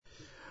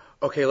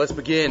Okay, let's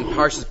begin.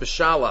 Parshas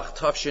Beshalach,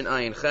 Tafshin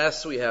Ayin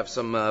Ches. We have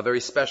some very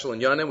special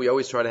inyanim. We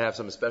always try to have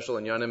some special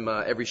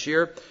inyanim every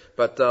shir,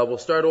 but we'll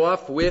start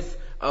off with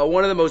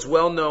one of the most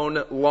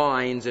well-known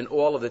lines in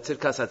all of the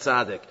Tzidkas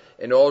HaTzadik,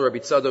 in all Rabbi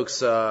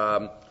Tzadok's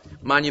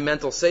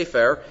monumental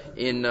sefer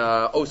in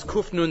Os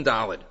Kuf Nun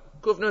Daled.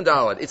 Kuf Nun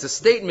Daled. It's a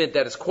statement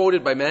that is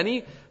quoted by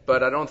many,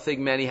 but I don't think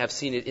many have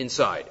seen it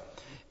inside.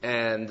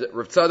 And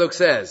Rav Tzadok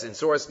says in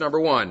source number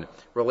 1,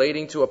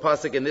 relating to a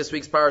pasuk in this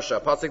week's parsha,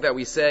 a pasuk that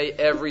we say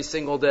every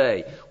single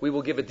day, we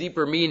will give a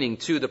deeper meaning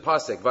to the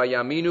pasuk,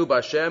 Vayaminu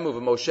b'Hashem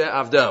u'v'Moshe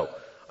avdo.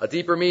 A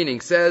deeper meaning,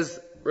 says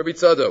Rabbi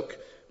Tzadok,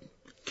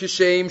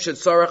 Kishem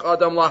shetzarech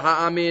adam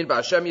laha'amin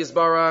b'Hashem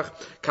yisbarach,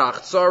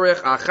 kach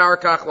tzarech achar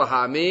kach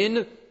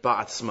laha'amin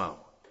ba'atzmo.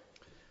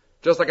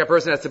 Just like a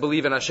person has to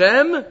believe in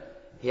Hashem,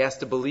 he has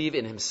to believe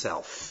in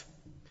himself.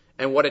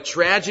 And what a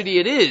tragedy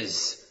it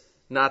is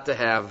not to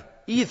have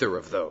either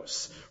of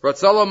those.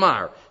 Ratzal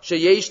Omar,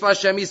 sheyesh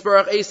l'Hashem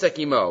yisbarach esek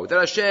imo, that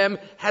Hashem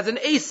has an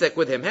esek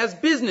with him, has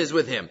business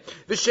with him.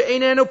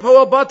 V'she'einenu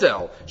poel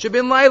batel,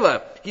 shebin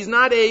laila. He's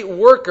not a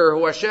worker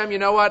who Hashem, you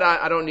know what,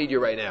 I don't need you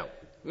right now.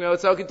 You know,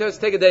 it's okay, just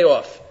take a day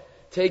off.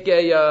 Take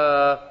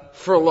a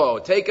furlough.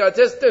 Take a,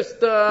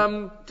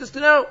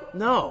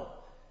 no.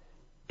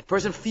 If a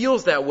person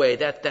feels that way,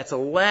 that's a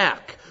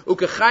lack. Like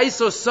an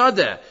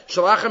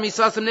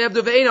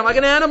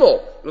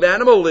animal. The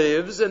animal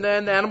lives, and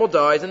then the animal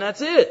dies, and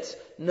that's it.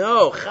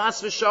 No.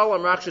 Chas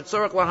v'shalom, rak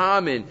shetzorach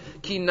lahamin,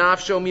 ki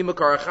nafsho mi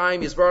makar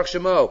hachayim yisbarach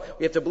shemo.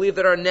 We have to believe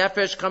that our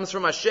nefesh comes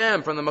from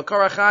Hashem, from the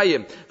makar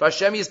hachayim.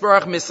 V'Hashem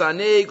yisbarach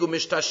misaneg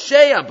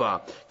u'mishtashei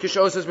ba,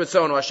 kishos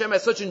mitzono. Hashem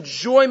has such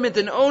enjoyment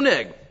and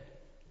oneg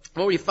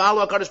when we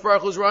follow HaKadosh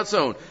Baruch Hu's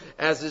Ratzon,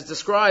 as is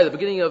described at the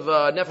beginning of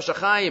Nefesh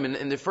HaChaim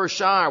in the first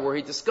Shar, where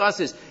he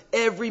discusses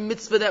every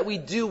mitzvah that we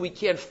do, we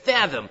can't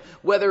fathom,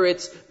 whether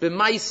it's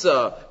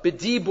b'maisa,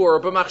 b'dibur,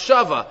 or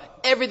b'machshava.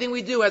 Everything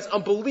we do has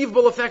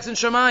unbelievable effects in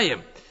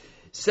Shamayim.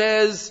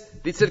 Says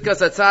the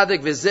Tzidkas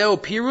HaTzadik, v'zeo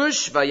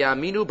pirush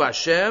v'yaminu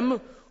b'Hashem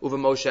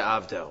u'v'Moshe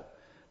avdo.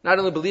 Not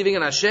only believing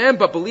in Hashem,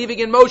 but believing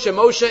in Moshe.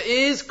 Moshe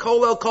is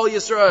Kol El Kol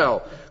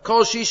Yisrael,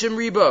 Kol Shishim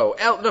Ribo,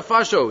 El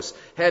Nefashos,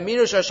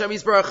 Ha'aminu Hashem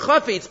Yisbarach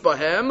Chafetz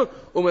Bahem,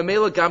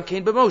 U'memela Gam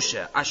Kein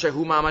B'Moshe, Asher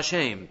Hu Ma'am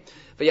Hashem.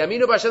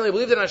 V'yaminu b'Hashem, they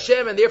believed in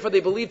Hashem, and therefore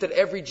they believed that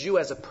every Jew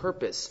has a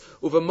purpose.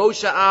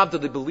 U'v'Moshe Avdo,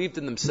 they believed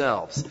in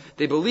themselves.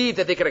 They believed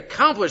that they could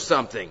accomplish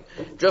something.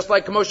 Just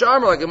like Moshe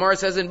Amar, like Gemara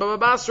says in Baba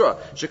Basra,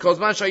 Shekol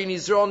Zman Shayin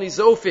Yisrael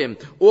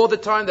Nizofim, all the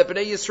time that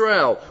Bnei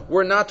Yisrael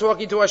were not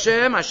talking to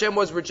Hashem, Hashem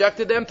was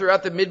rejected them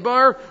throughout the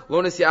Midbar,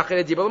 Lo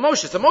Nisyachet Dibal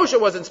Moshe. So Moshe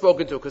wasn't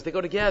spoken to, because they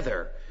go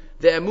together.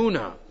 The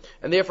Emunah.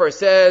 And therefore it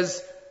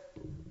says,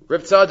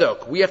 Reb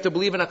Tzadok, we have to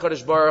believe in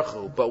HaKadosh Baruch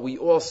Hu, but we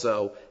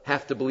also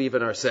have to believe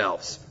in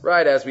ourselves.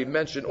 Right, as we've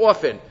mentioned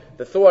often,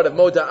 the thought of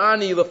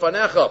Moda'ani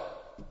Lefanecha.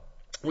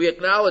 We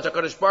acknowledge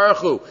HaKadosh Baruch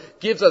Hu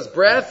gives us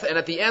breath, and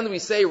at the end we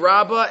say,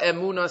 Rabba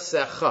Emunah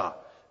Secha.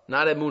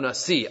 Not Emunah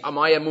Si,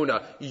 Amay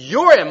Emunah.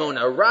 Your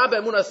Emunah, Rabba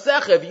Emunah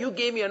Secha. If you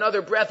gave me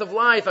another breath of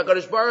life,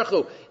 HaKadosh Baruch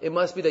Hu, it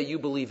must be that you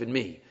believe in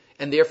me.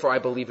 And therefore I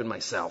believe in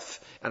myself.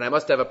 And I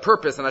must have a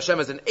purpose, and Hashem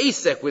is an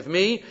asek with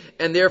me,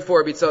 and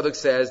therefore Rabbi Tzadok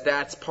says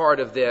that's part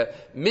of the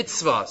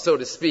mitzvah, so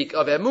to speak,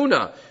 of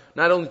emunah.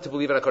 Not only to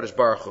believe in HaKadosh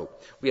Baruch Hu,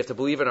 we have to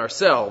believe in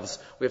ourselves.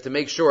 We have to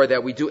make sure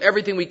that we do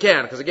everything we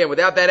can, because again,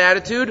 without that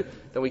attitude,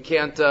 then we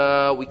can't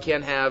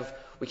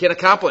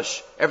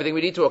accomplish everything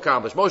we need to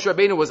accomplish. Moshe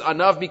Rabbeinu was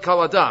anav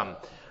mikal adam.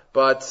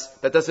 But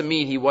that doesn't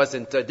mean he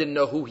didn't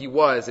know who he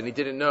was, and he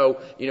didn't know,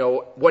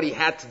 what he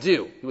had to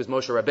do. He was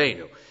Moshe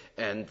Rabbeinu.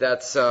 And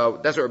that's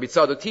what Rabbi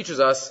Tzadok teaches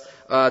us,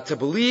 to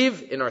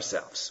believe in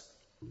ourselves.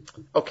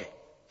 Okay.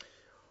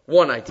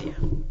 One idea.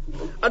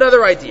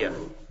 Another idea.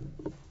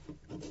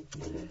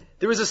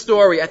 There is a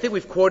story, I think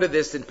we've quoted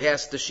this in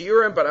past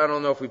Shiurim, but I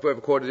don't know if we've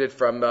ever quoted it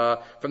from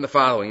the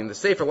following. In the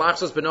Sefer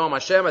Lachsos B'Noam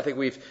Hashem, I think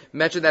we've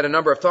mentioned that a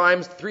number of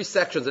times, 3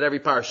 sections in every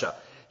parsha.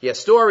 He has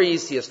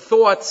stories, he has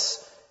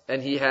thoughts,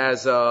 and he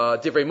has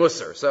Divrei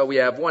Musar. So we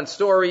have one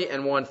story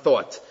and one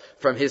thought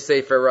from his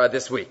Sefer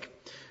this week.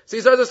 So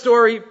he starts a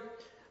story.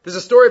 There's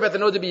a story about the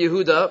Noda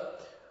B'Yehuda,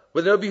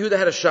 where the Noda B'Yehuda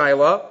had a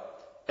shaila,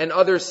 and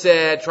others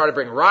said, try to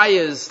bring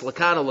rayas,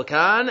 lakan or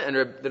lakan, and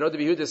the Noda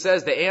B'Yehuda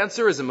says the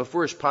answer is a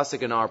mafurish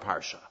pasuk in our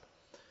parsha.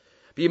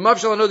 B'yimav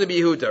shel Noda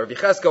B'Yehuda, Rav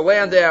Yecheskel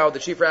Landau, the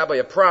chief rabbi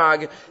of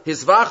Prague,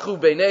 hizvachu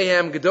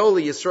beinehem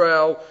gedoli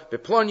Yisrael,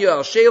 b'plonya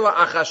al sheila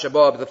acha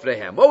shaba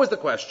b'lefnehem. What was the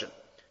question?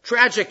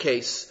 Tragic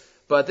case,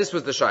 but this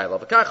was the shaila.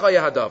 V'kach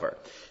haya hadavar.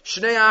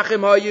 Shnei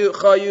achim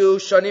chayu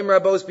shanim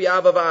rabos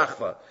bi'ava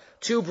v'achva.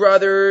 2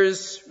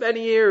 brothers,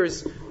 many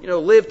years,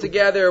 lived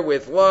together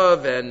with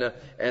love and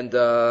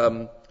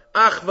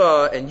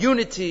achva and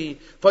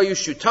unity. Fayu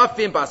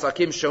shutafim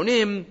basakim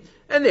shonim,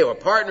 and they were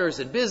partners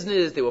in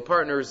business. They were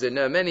partners in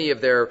many of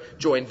their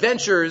joint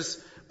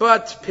ventures.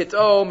 But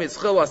pitom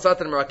hischil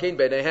asatan marakein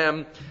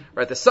beinehem.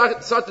 Right, the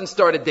Satan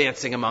started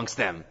dancing amongst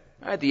them.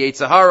 Right? The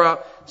Yetzer Hara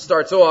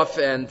starts off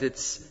and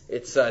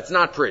it's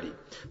not pretty.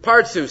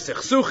 Partsu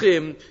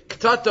sechsuchim,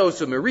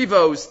 ktatos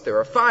umerivos. There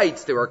are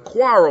fights, there are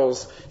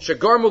quarrels.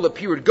 Shagarmu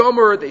lepirud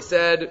gomer. They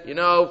said,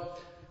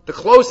 the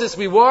closest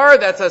we were,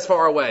 that's as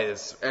far away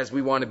as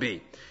we want to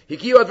be.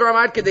 Hikiyu advaram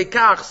ad kedei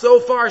kach, so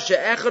far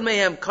she'echad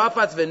mehem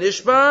kafatz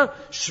v'nishba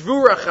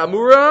shvura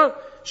chamura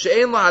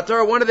she'en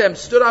lahatar. One of them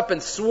stood up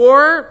and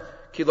swore,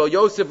 Kilo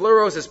Yosef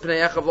Luros is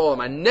Pnei Echav Lolam.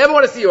 I never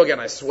want to see you again,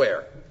 I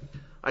swear.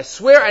 I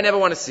swear I never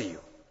want to see you.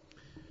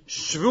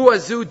 Shvu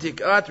azu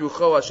digat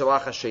rucho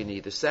ha-shalach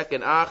ha-sheni.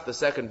 The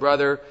second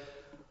brother,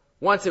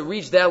 once it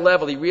reached that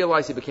level, he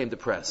realized he became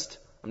depressed.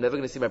 I'm never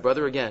going to see my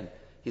brother again.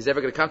 He's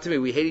never going to come to me.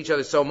 We hate each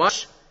other so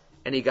much.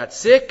 And he got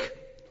sick.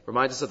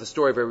 Reminds us of the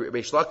story of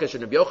Beshalach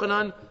and Rabbi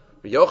Yochanan.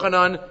 Rabbi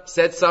Yochanan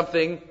said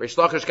something.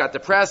 Beshalach got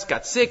depressed,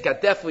 got sick,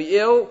 got deathly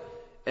ill,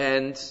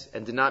 and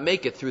did not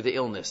make it through the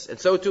illness. And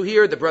so too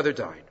here, the brother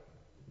died.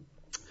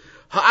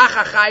 And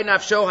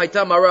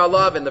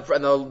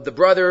the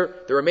brother,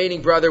 the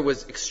remaining brother,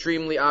 was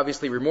extremely,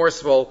 obviously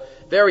remorseful,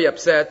 very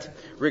upset.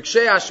 He knew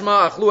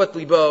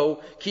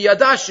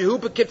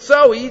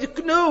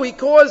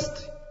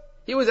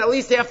he was at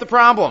least half the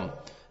problem.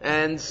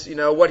 And,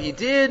 what he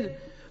did,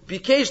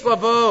 Bikesh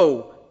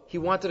Lavo, he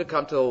wanted to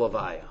come to the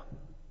Levaya.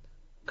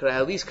 Could I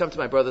at least come to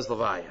my brother's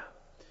Levaya?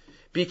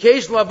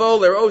 Bikesh Lavo,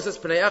 Lerosas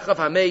Pnei Echav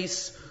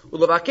Hameis,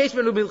 Ulavakesh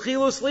Menu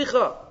Milchilu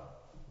Slicha.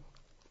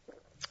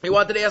 He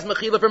wanted to ask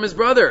Mechila from his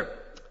brother.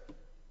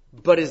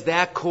 But is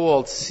that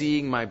called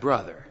seeing my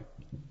brother?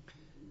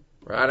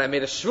 Right? I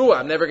made a shvua,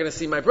 I'm never going to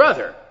see my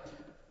brother.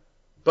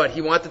 But he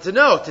wanted to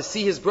know, to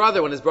see his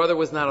brother when his brother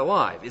was not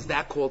alive. Is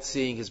that called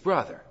seeing his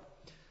brother?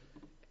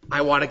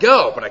 I want to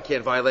go, but I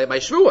can't violate my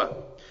shvua.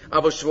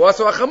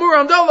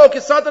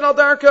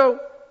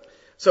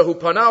 So who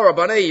pana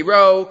Rabbanei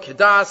Yiro,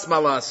 Kedas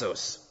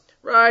Malasos.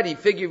 Right? He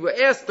figured,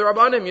 asked the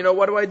Rabbanim,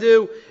 what do I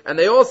do? And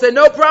they all said,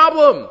 no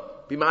problem.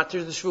 Be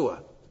matir the shvua.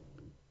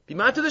 Be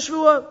matir the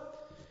shvua.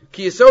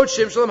 Ki yisod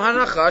shim shalom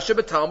hanacha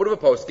shebetalmud of a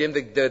poskim.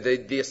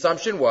 The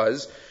assumption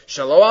was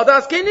shalo al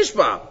das kein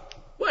nishba.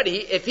 What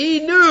if he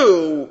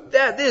knew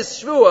that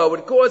this shvua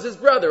would cause his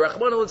brother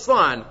Rachmana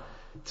litzlan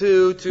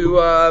to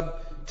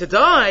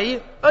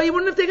die? He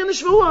wouldn't have taken the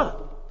shvua.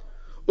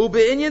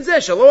 Ube'inyan zeh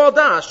shalo al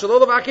das shalo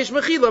levakish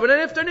mechila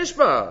b'nen iftar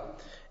nishba.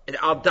 And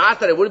al das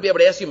that I wouldn't be able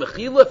to ask you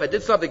mechila if I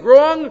did something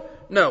wrong?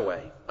 No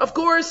way. Of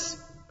course.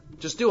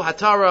 Just do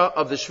hatara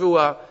of the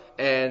shvua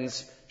and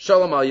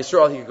shalom al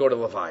Yisrael, he could go to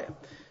Levaya.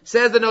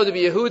 Says the Noda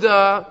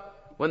Yehuda,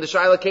 when the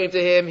Shaila came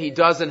to him, he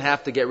doesn't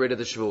have to get rid of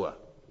the shvua.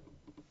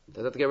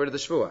 Doesn't have to get rid of the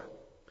shvua.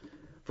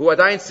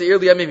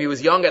 He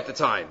was young at the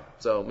time,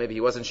 so maybe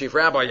he wasn't chief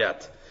rabbi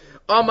yet.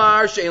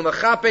 Amar she'en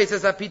lechape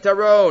says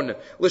apitaron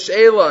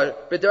l'sheila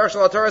b'derech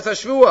shel hataras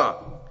hashvua.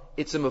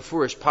 It's a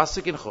mefurish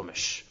pasuk in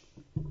Chumash.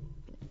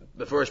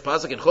 Mefurish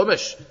pasuk in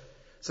Chumash.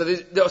 So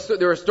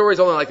there are stories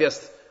only like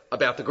this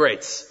about the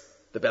greats.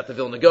 About the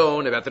Vilna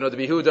Gaon, about the Noda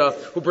Yehuda,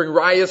 who bring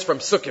rayas from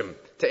Sukkim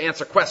to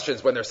answer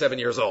questions when they're 7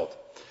 years old.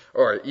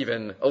 Or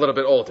even a little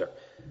bit older.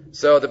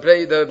 So the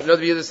Noda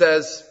Yehuda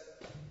says,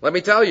 let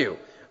me tell you,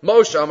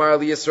 Moshe Amar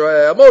li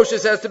Yisrael, Moshe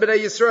says to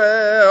Bnei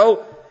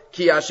Yisrael,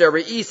 Ki asher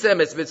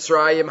re'isem es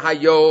Mitzrayim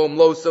hayom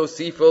lo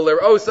sosifu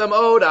l'rosam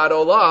od ad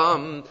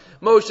olam.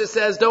 Moshe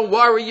says, don't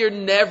worry, you're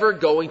never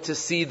going to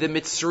see the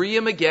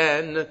Mitzrayim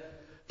again.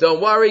 Don't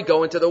worry,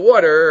 go into the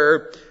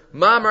water. If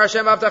Moshe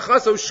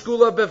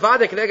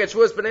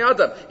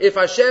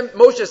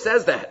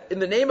says that in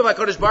the name of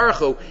HaKadosh Baruch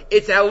Hu,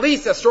 it's at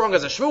least as strong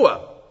as a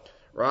shvua,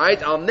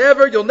 right?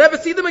 You'll never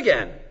see them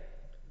again.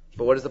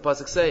 But what does the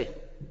pasuk say?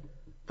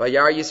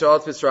 Vayar Yisrael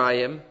et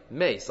Mitzrayim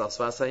meis al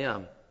sfas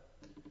hayam.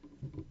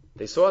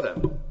 They saw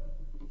them.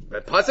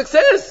 The pasuk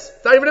says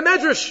it's not even a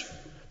medrash.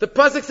 The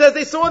pasuk says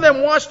they saw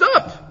them washed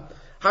up.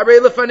 Okay,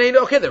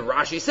 the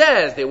Rashi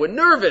says they were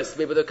nervous.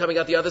 Maybe they're coming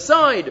out the other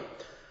side.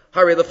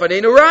 Hare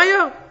lefaneinu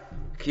raya.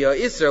 Kia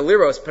iser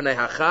liros pnei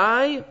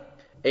hachai,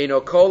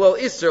 eino kolol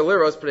iser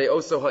liros pnei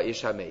oso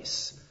ha'ish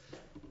hameis.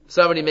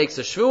 Somebody makes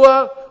a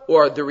shvua,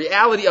 or the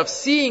reality of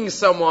seeing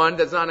someone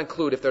does not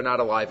include if they're not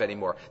alive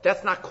anymore.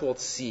 That's not called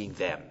seeing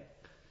them.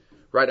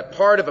 Right? A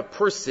part of a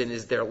person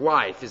is their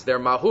life, is their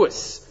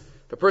mahus.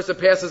 If a person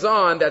passes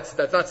on, that's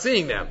not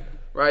seeing them.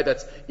 Right?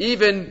 That's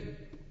even,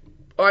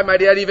 I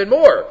might add even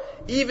more.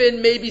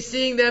 Even maybe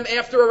seeing them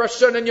after a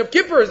Rosh Hashanah and Yom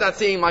Kippur is not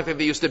seeing them like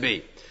they used to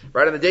be.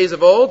 Right, in the days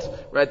of old,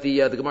 right,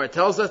 the Gemara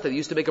tells us that they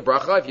used to make a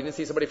bracha if you didn't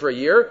see somebody for a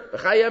year.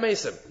 V'chaya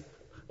mesim.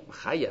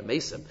 V'chaya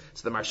mesim.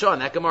 So the Marsha in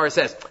that Gemara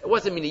says, it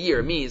doesn't mean a year,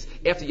 it means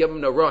after Yom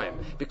Noraim.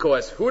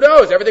 Because who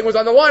knows, everything was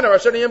on the line on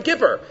Rosh Hashanah and Yom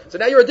Kippur. So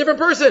now you're a different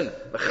person.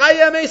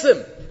 V'chaya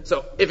mesim.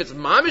 So if it's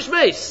mamish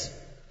meis,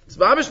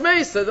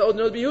 says the old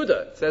Noda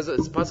Yehuda. It says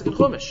it's pasuk in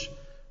Chumash.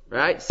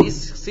 Right?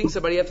 Seeing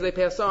somebody after they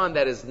pass on,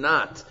 that is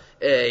not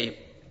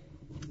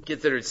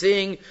considered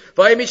seeing.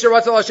 V'ayim misha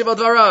ratzal hashiv al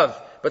dvarav.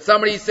 But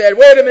somebody said,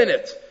 wait a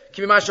minute.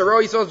 Maybe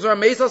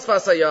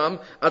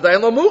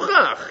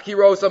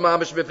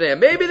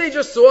they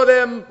just saw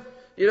them,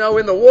 in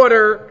the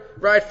water,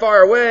 right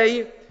far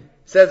away.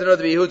 Says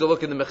another Yehuda,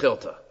 look in the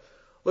Mechilta.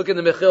 Look in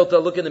the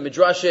Mechilta, look in the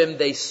Midrashim,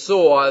 they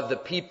saw the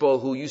people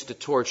who used to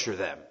torture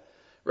them.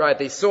 Right?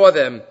 They saw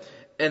them,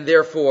 and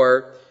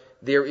therefore,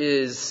 there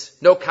is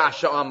no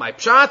kasha on my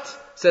pshat,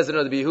 says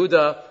another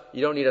Yehuda.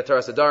 You don't need a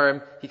Taras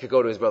Adarim. He could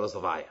go to his brother's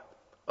Levaya.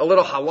 A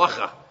little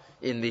halacha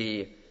in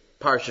the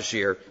Parsha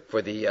Shir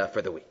for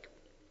the week.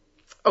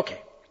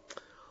 Okay.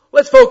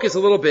 Let's focus a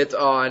little bit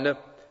on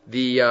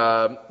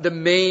the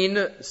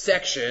main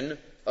section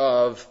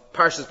of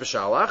Parshas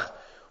Beshalach,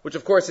 which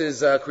of course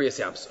is Kriyas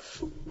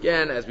Yamsuf.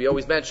 Again, as we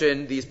always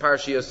mention, these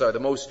Parshias are the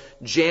most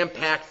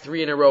jam-packed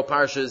 3 in a row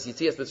Parshas.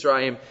 Yitzias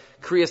Mitzrayim,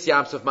 Kriyas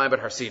Yamsuf, Ma'amad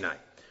Har Sinai.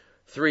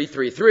 3,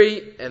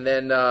 and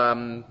then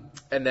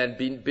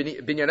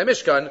Binyan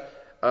HaMishkan.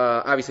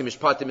 Obviously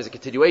Mishpatim is a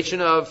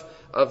continuation of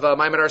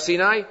Ma'amad Har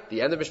Sinai.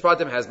 The end of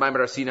Mishpatim has Ma'amad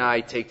Har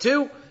Sinai take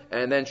 2,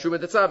 and then Truma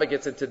Tetzaveh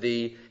gets into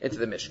the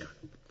Mishkan.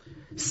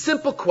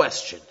 Simple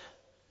question.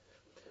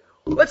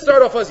 Let's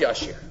start off Oz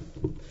Yashir.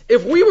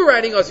 If we were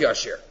writing Oz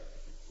Yashir,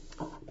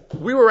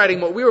 we were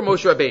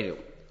Moshe Rabbeinu,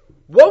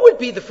 what would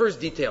be the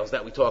first details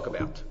that we talk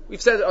about? We've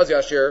said Oz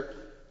Yashir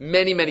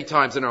many, many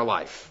times in our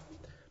life.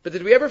 But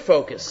did we ever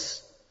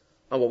focus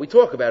on what we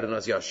talk about in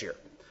Oz Yashir?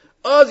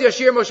 Oz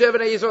Yashir, Moshe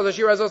B'nai Yisrael,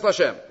 Yashir Azos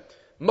Lashem.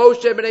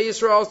 Moshe B'nai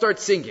Yisrael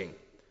starts singing.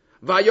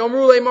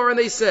 Vayomru Leimor, and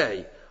they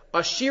say,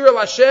 Ashir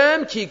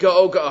Lashem, ki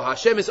ga'o.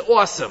 Hashem is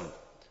awesome.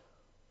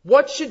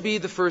 What should be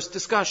the first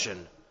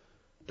discussion?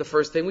 The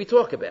first thing we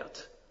talk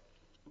about?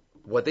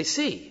 What they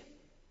see.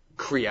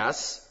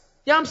 Kriyas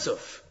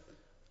Yamsuf.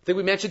 I think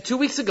we mentioned 2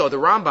 weeks ago, the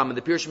Rambam in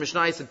the Pirush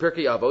Mishnayos and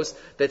Pirkei Avos,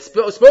 that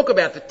spoke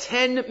about the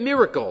 10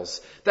 miracles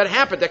that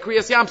happened at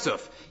Kriyas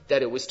Yamsuf.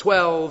 That it was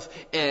 12,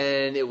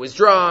 and it was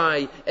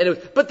dry,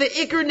 but the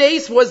Iker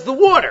Nes was the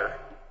water.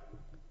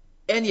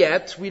 And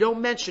yet, we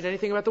don't mention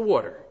anything about the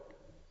water.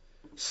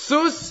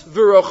 Sus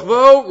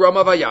v'rochvo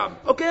ramavayam.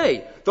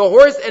 Okay, the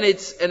horse and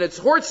its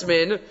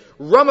horsemen,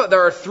 that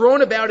are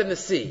thrown about in the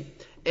sea.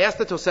 Ask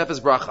the Tosefes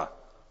Bracha,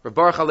 Reb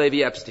Baruch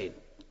Halevi Epstein.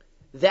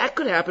 That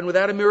could happen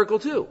without a miracle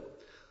too.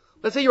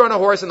 Let's say you're on a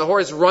horse and the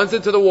horse runs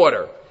into the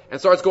water and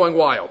starts going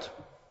wild.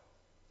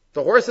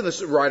 The horse and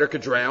the rider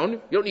could drown. You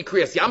don't need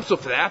Kriyas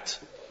Yamsuf for that.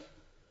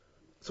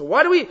 So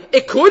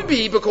it could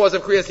be because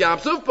of Kriyas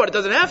Yamsuf, but it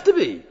doesn't have to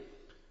be.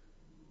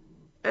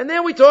 And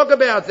then we talk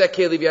about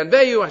Zekeli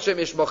V'Yanveyu, Hashem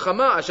Yishmol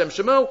Chama, Hashem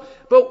Shemo,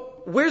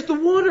 but where's the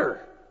water?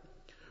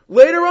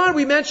 Later on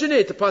we mention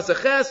it, the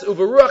Pasaches,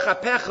 Uveruach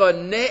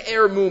HaPecha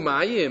Ne'er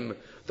Mumayim.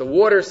 The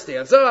water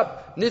stands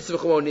up,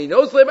 Nitzvah Ni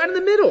Nosle, right in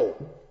the middle.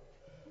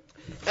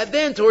 And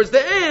then towards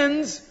the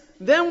end,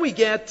 then we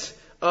get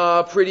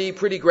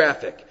pretty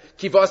graphic.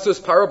 Kivasus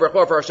paro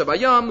brachor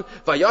parashabayam,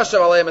 vayashav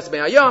alayim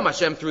esmeayam,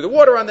 Hashem threw the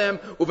water on them,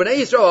 u'bnei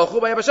Yisrael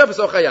alchu bayabashav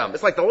esochayam.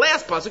 It's like the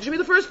last pasuk should be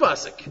the first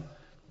pasuk.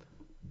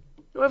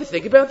 You ever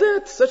think about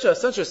that? Such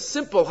a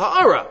simple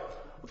ha'ara.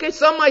 Okay,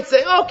 some might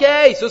say,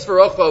 okay, sus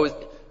v'rochvo is,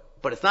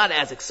 but it's not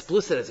as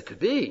explicit as it could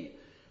be.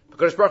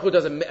 Because Baruch Hu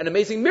does an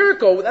amazing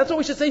miracle, that's what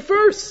we should say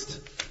first.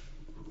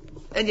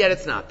 And yet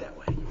it's not that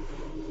way.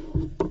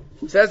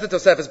 Says the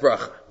Tosefes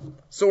Bracha.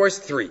 Source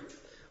 3.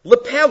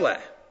 Lepele.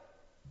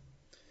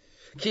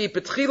 Ki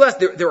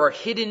petchilas, there are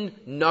hidden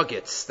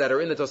nuggets that are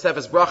in the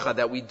Tosefes Bracha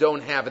that we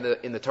don't have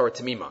in the Torah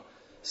Tamima.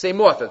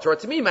 Same author. Torah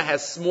Tamima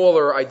has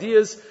smaller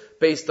ideas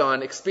based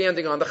on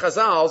expanding on the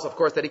Chazals, of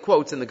course, that he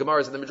quotes in the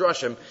Gemaras and the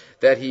Midrashim,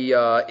 that he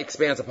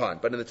expands upon.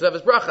 But in the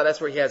Tosefes Bracha, that's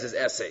where he has his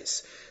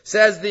essays.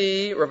 Says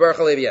the Reb Baruch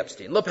Halevi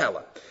Epstein,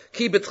 Lepele.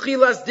 Ki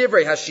betchilas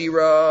divrei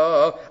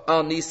hashira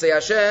al nisei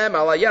Hashem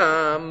al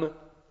hayam.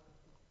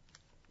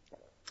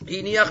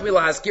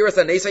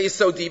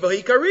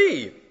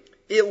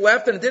 It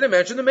left and it didn't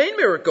mention the main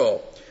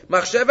miracle.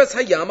 Machshavas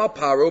hayam al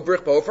paro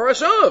brichbo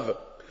farashav.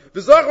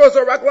 V'zachros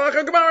arak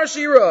lachar gemar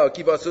ashira.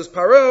 Kivasus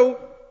paro.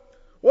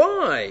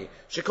 Why?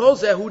 Shekol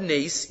zehu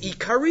nes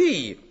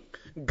ikari.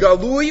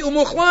 Galui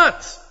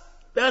umuchlat.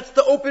 That's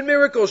the open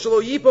miracle.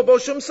 Shelo yipo bo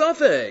shum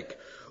safek.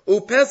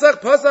 Upesach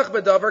pasach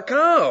bedavar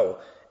kal.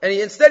 And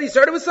instead he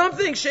started with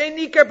something. Shein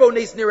nikar bo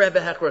nes nireh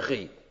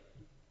behechrachi.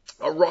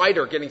 A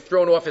rider getting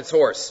thrown off his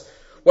horse.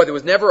 What, there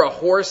was never a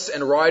horse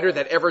and rider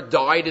that ever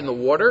died in the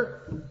water?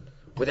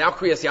 Without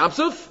Kriyas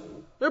Yamsuf?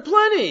 There are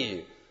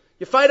plenty.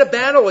 You fight a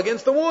battle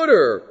against the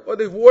water. Or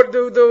the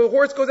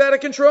horse goes out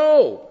of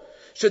control.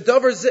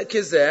 Shedavar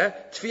kizeh,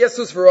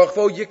 tfiyasus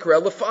v'rochvo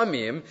yikra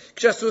lefamim,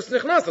 kshasus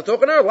nichnas,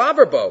 l'tochanar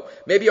laverbo.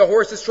 Maybe a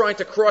horse is trying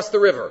to cross the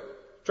river.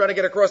 Trying to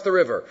get across the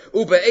river.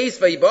 Ube'ez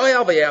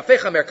v'yibayal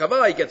v'yafecha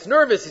merkava, he gets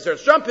nervous, he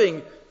starts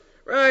jumping.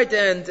 Right,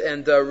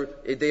 and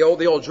they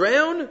all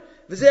drown.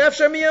 Nobody's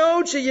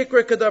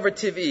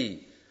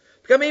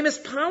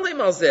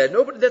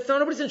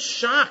in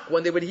shock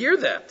when they would hear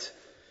that.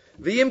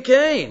 V'im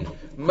kain,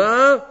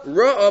 ma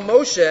ra'a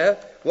Moshe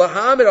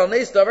lahamid al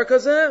neis davar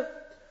kazeh.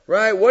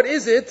 Right, what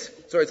is it?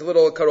 Sorry, it's a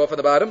little cut off at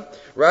the bottom.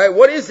 Right,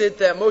 what is it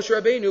that Moshe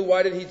Rabbeinu,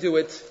 why did he do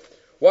it?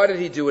 Why did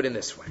he do it in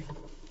this way?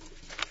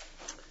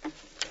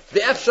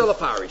 The F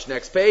Shalafarish,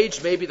 next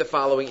page, maybe the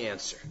following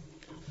answer.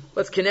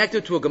 Let's connect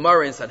it to a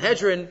Gemara in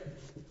Sanhedrin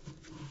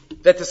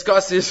that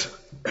discusses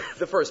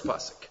the first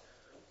pasuk.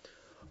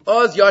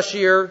 Oz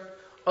Yashir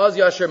Az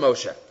Yashir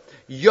Moshe.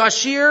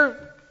 Yashir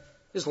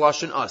is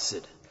Lashon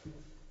Asid.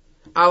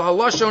 Al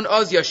halashon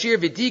az yashir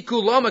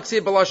v'diku lo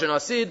maksiv b'lashon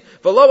asid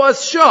v'lo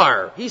az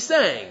shar. He's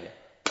saying.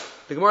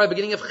 The Gemara at the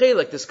beginning of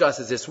Chelek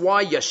discusses this.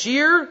 Why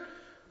yashir?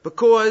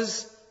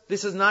 Because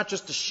this is not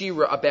just a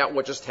shira about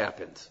what just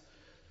happened.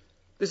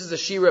 This is a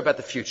shira about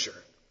the future.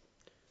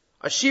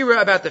 A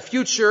shira about the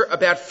future,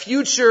 about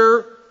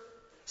future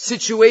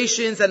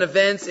situations and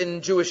events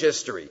in Jewish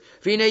history.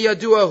 V'nei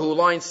yaduahu,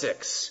 line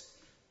 6.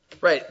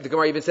 Right, the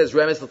Gemara even says,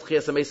 Remes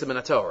l'tchias ha-mesim min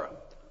ha-Torah.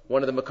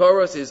 One of the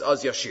Makoros is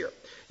Az Yashir.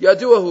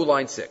 Yaduahu,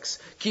 line 6.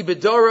 Ki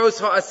bedoros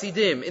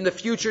ha'asidim, in the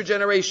future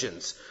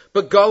generations.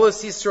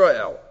 Begalus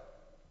Yisrael.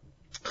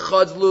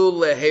 Chadlu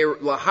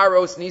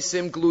laharos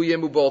nisim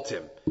gluyim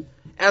uboltim.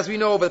 As we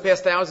know, over the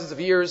past thousands of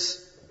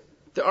years,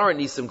 there aren't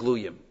nisim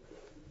gluyim.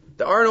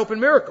 There aren't open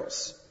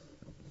miracles.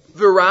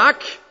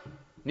 Virak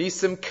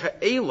nisim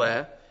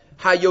ka'ele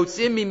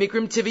hayotzim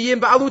mimikrim tiviyim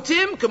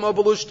ba'alutim kamo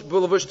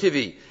b'levush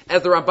tivi.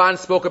 As the Ramban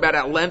spoke about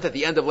at length at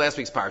the end of last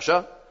week's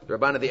parsha, the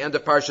Ramban at the end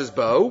of Parshas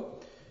Bo,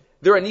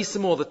 there are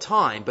nisim all the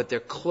time, but they're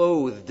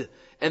clothed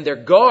and they're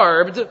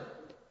garbed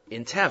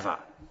in teva.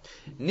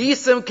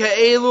 Nisim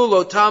ka'elu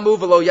lo tamu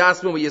v'lo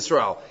yasmu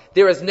v'Yisrael.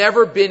 There has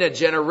never been a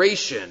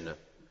generation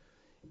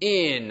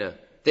in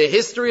the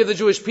history of the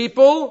Jewish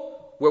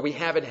people where we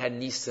haven't had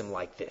nisim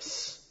like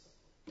this.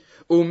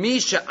 Umi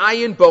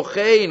sha'ayin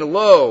bochein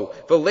lo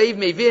v'leiv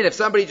mevin. If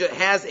somebody just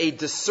has a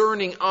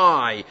discerning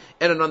eye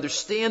and an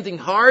understanding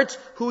heart,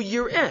 hu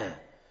yireh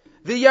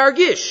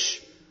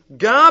v'yargish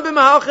gam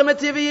b'mahalchem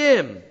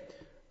ativiyim.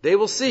 They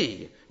will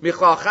see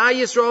Michlal Chai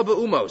Yisrael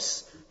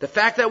be'umos. The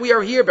fact that we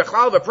are here,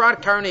 Bechlal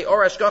v'prat karnei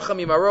or ashkacha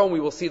mimaron, we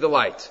will see the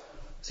light.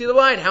 See the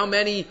light. How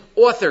many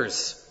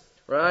authors,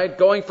 right,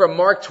 going from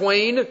Mark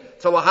Twain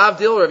to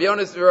Lahavdil or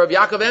Rav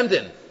Yaakov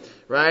Emden,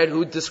 right,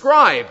 who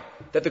describe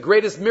that the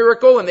greatest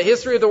miracle in the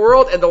history of the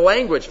world, and the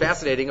language,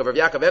 fascinating, of Rav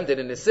Yaakov Emden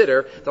in his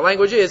Siddur, the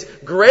language is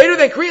greater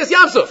than Kriyas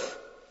Yamsuf,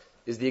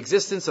 is the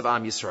existence of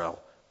Am Yisrael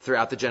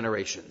throughout the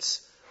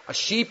generations. A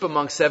sheep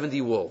among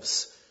 70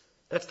 wolves.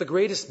 That's the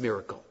greatest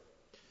miracle,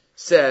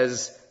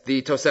 says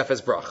the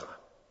Tosefes Bracha.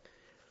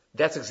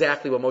 That's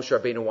exactly what Moshe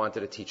Rabbeinu wanted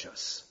to teach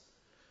us.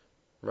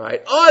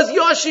 Right? Oz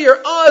Yashir,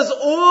 Oz,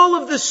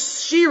 all of the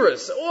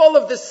shiras, all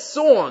of the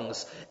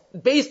songs,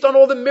 based on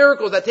all the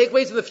miracles that take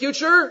place in the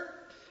future,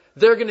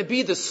 they're going to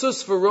be the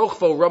Sus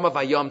V'Rochvo Rama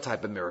Vayam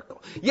type of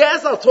miracle.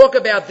 Yes, I'll talk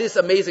about this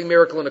amazing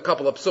miracle in a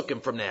couple of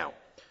psukim from now.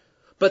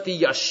 But the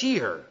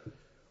Yashir,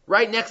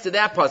 right next to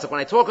that pasuk, when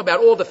I talk about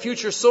all the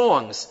future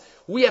songs,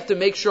 we have to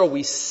make sure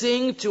we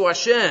sing to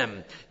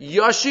Hashem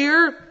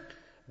Yashir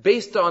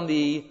based on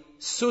the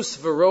Sus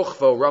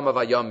V'Rochvo Rama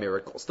Vayam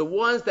miracles. The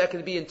ones that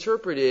can be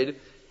interpreted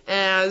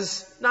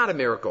as not a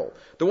miracle.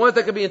 The ones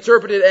that can be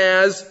interpreted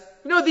as,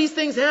 these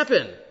things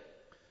happen.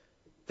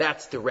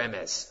 That's the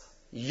remez.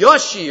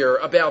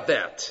 Yashir about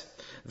that.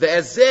 The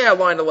Ezeh,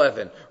 line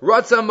 11.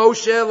 Ratza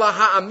Moshe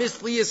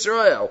laha'amis li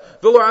Yisrael.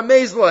 V'lor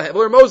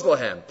moz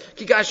lahem.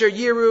 Ki kasher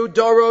yiru,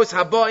 doros,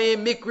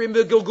 habayim, mikrim,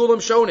 v'gilgulim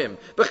shonim.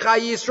 B'chai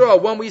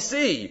Yisrael. When we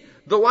see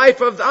the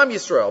life of Am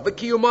Yisrael, the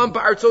kiyumam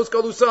ba'artzos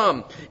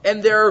galusam,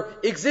 and their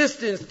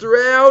existence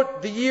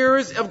throughout the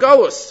years of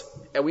Galus.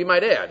 And we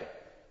might add,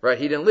 right,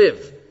 he didn't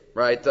live,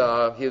 right,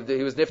 he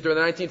was nifter in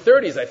the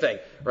 1930s, I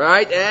think,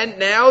 right, and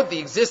now the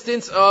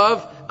existence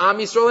of Am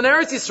Yisrael and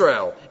Eretz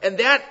Yisrael, and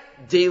that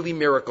daily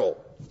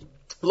miracle.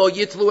 Lo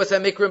yitlu es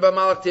ha-mikrim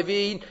b'malach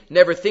tivi,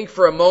 never think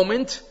for a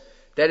moment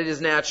that it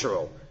is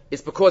natural.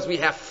 It's because we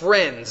have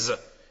friends,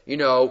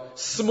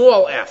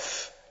 small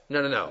f.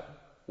 No.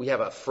 We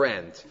have a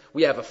friend.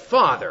 We have a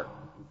father.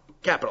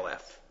 Capital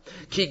F.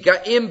 Ki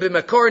ga'im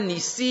b'makor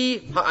nisi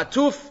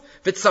ha'atuf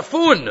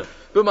v'tzafun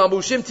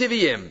b'mamushim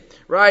tiviyim.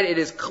 Right? It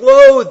is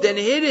clothed and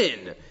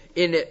hidden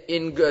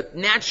in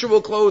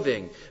natural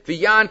clothing.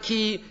 V'yan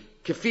ki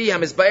kefi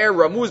hamizbaer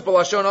ramuz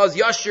b'lashon oz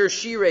yashir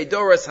shirei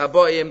doras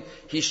habayim.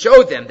 He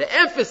showed them the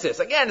emphasis.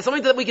 Again, it's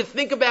something that we can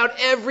think about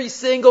every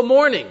single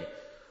morning.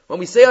 When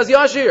we say oz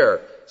yashir,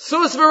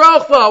 Sus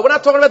v'rochva. We're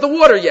not talking about the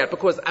water yet,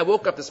 because I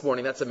woke up this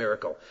morning. That's a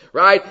miracle,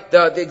 right?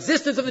 The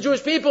existence of the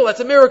Jewish people, that's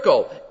a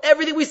miracle.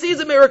 Everything we see is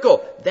a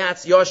miracle.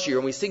 That's Yashir,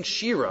 and we sing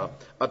Shira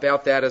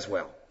about that as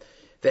well.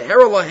 The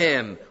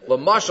Herolahem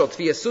Lamashal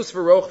Tfiya Sus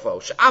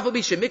v'rochvo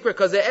Sh'afabi Shemikra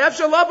Kaze'ev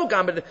Shalavu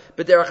Gam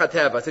B'derech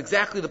HaTeva. That's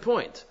exactly the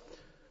point,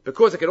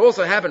 because it could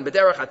also happen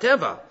B'derech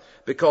HaTeva,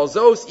 because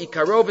those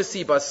Ikaro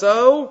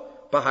v'Sibaso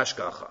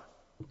Bahashkacha.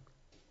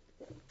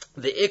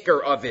 The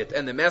ikar of it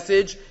and the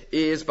message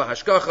is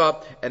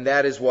bahashkacha, and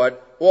that is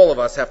what all of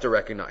us have to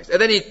recognize.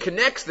 And then he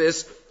connects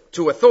this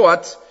to a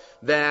thought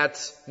that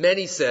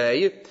many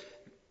say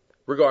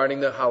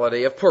regarding the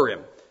holiday of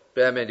Purim.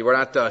 We're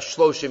not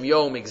shloshim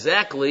yom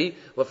exactly,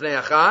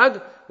 lefnei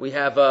achag. We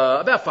have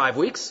about 5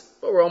 weeks,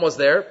 but we're almost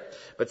there.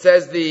 But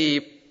says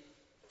the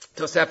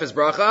Tosefes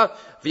Bracha,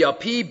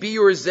 v'alpi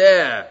biur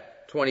zeh,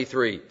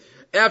 23.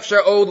 Efshar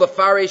od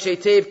lefaresh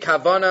hetev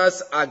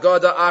kavanas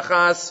agada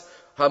achas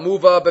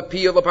Hamuva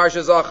b'piyah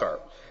l'parsha zachar.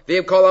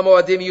 V'im kol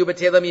hamoadim yu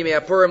b'telam yimei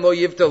hapurim lo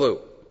yibtalu.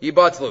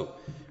 Yibatlu.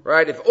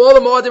 Right? If all the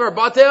Moadim are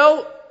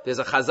Batel, there's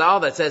a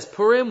Chazal that says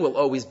Purim will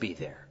always be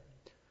there.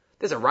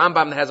 There's a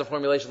Rambam that has a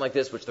formulation like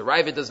this, which the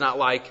Ravid does not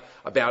like,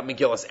 about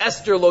Megillas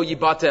Esther lo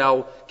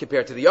yibatel,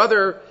 compared to the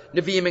other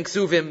Nevi'im and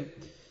Ksuvim.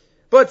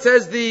 But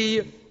says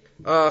the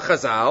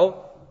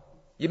Chazal,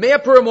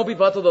 Yemei Purim won't be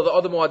batel, though the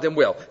other Moadim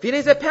will.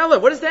 V'nei zeh pele,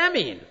 what does that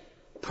mean?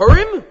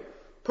 Purim?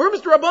 Purim is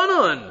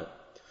D'Rabbanan.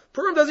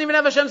 Purim doesn't even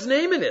have Hashem's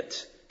name in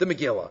it, the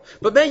Megillah.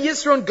 But Ben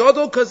Yisron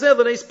Gadol Kazeh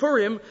l'neis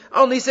Purim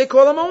al nisei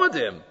kol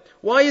ha-Moadim.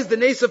 Why is the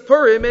nace of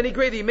Purim any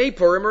greater? Yemei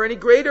Purim are any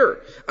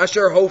greater?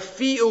 Asher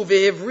hofi'u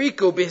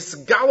ve'hevriku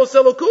b'hisgalos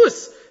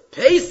elokus.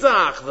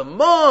 Pesach, the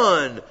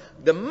Mon,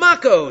 the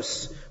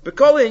Makos,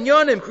 B'kol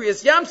Inyanim,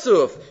 Kriyas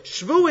Yamsuf,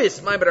 Shvuis,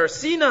 Ma'amad Har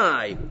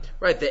Sinai,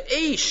 right, the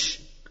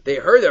Eish, they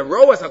heard the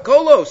Roas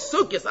HaKolos,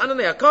 Sukkos,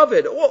 Ananei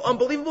HaKavod, all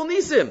unbelievable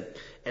nisim.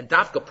 And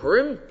Dafka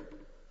Purim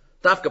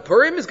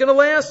is going to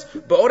last.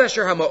 Ba'od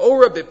asher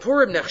ha'ma'ora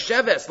b'Purim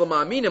nechsheves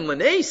l'ma'aminim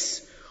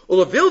l'neis,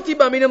 u'levilti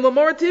ba'aminim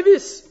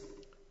l'morativis.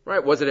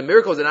 Right, was it a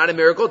miracle? Was it not a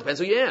miracle? Depends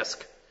who you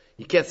ask.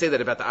 You can't say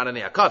that about the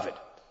Ananei HaKavod.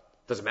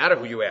 Doesn't matter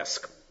who you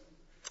ask.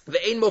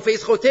 The ein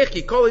mofes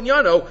chotechi kol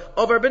inyano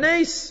of our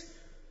benes.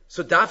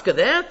 So dafka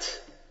that.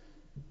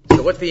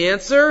 So what's the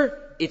answer?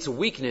 Its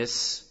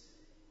weakness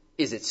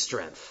is its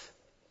strength.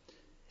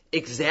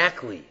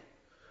 Exactly.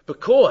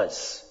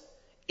 Because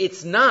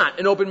it's not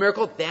an open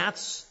miracle.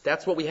 That's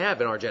what we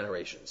have in our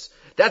generations.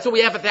 That's what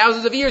we have for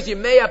thousands of years.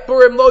 Yemei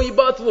Purim lo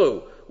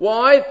yibatlu.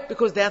 Why?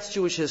 Because that's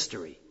Jewish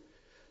history.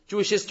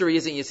 Jewish history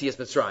isn't Yetzias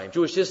Mitzrayim.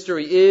 Jewish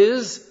history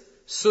is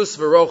Sus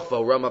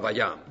v'rochvo Rama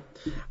vayam.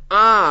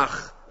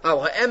 Ach,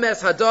 al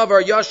ha'emes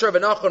hadavar yashar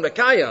v'nachon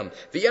v'kayam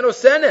v'yeno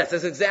senes.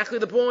 That's exactly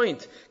the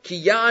point. Ki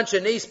yan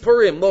shenes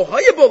Purim lo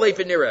hayabo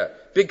leifenira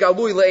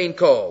b'galui le'ein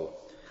kol.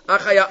 Ach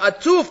haya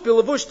atuf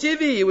b'levush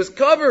tivi. He was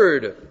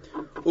covered.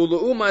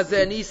 Ulu'uma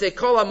zeh nisei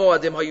kol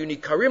ha'moadim hayu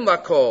nikarim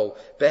lakol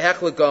behech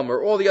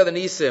legamur. All the other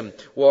nisim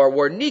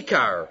were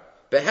nikar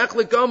behech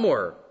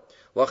legamur.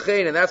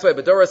 Lachein, and that's why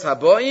b'doras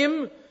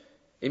haboim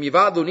im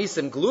yivadlu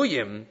nisim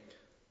gluyim.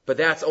 But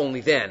that's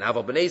only then.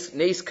 Aval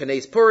b'neis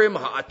kanes Purim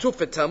ha'atuf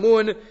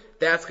tamun.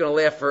 That's going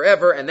to last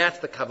forever, and that's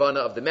the kavana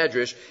of the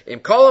Medrash. Im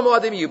kol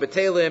ha'moadim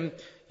yubetelim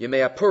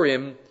yemei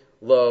Purim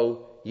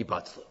lo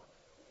yibatlu.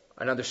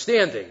 An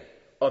understanding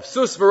of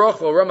Sus v'roch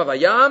Rama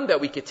vayam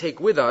that we could take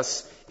with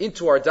us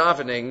into our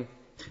davening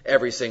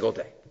every single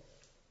day.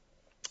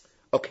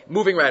 Okay,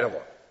 moving right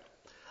along.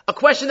 A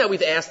question that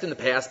we've asked in the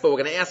past, but we're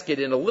going to ask it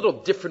in a little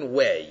different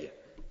way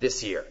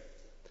this year.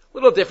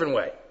 Little different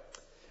way.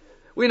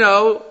 We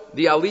know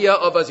the Aliyah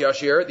of Az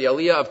Yashir, the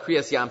Aliyah of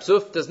Kriyas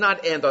Yamsuf, does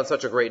not end on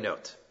such a great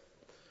note.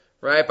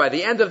 Right? By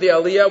the end of the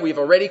Aliyah, we've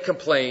already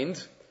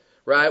complained.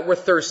 Right? We're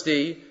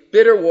thirsty,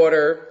 bitter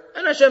water,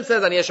 and Hashem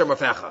says, Ani Yesher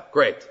Mafecha.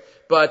 Great.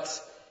 But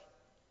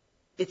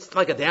it's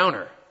like a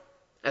downer,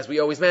 as we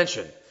always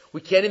mention.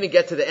 We can't even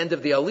get to the end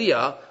of the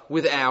Aliyah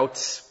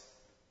without,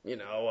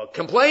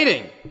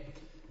 complaining.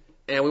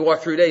 And we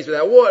walked 3 days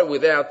without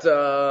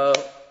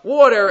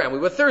water, and we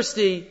were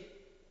thirsty.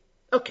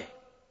 Okay.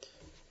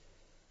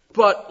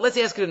 But let's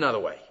ask it another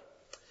way.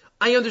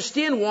 I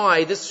understand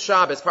why this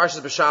Shabbos, Parshas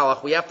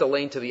Beshalach, we have to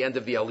lane to the end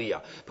of the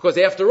Aliyah. Because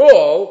after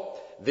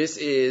all, this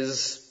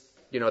is,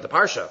 the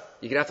Parsha.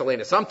 You're going to have to lane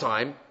it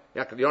sometime.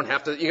 You don't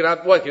have to, you're going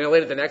to have, you're going to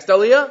lane it the next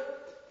Aliyah?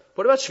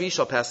 What about Shvi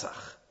Shal Pesach?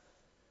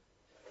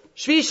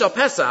 Shvi Shal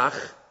Pesach,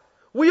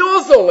 we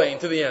also lane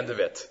to the end of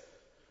it.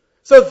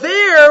 So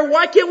there,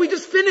 why can't we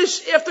just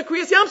finish after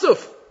Kriyas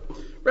Yamsuf?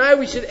 Right?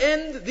 We should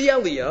end the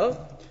Aliyah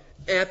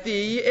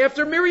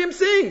after Miriam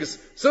sings.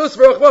 Sus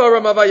v'rochva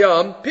Rama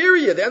vayam,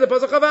 period. The end of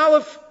Pasuk of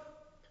Aleph.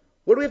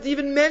 What do we have to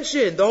even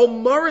mention? The whole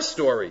Mara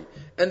story.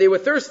 And they were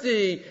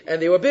thirsty,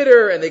 and they were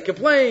bitter, and they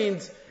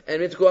complained,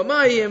 and Mitku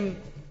Amayim.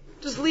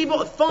 Just leave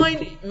off,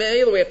 fine.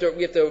 We have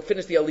to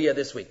finish the Aliyah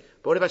this week.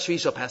 But what about Shvi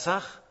Shal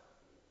Pesach?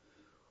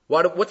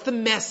 What's the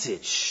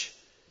message?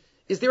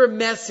 Is there a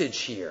message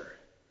here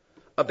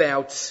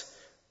about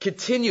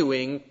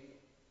continuing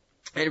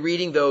and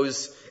reading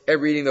those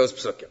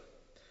psukim?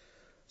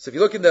 So if you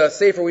look in the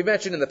Sefer we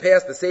mentioned in the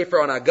past, the Sefer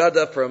on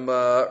Agada from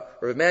Rav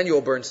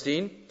Emanuel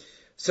Bernstein,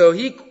 so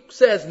he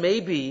says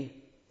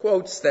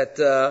quotes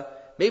that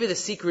maybe the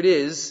secret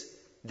is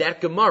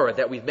that Gemara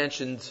that we've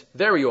mentioned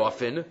very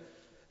often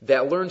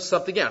that learns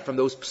something out from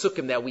those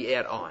psukim that we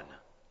add on.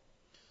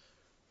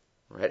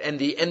 Right? And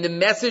the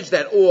message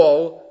that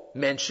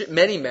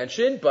many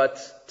mention,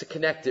 but to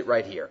connect it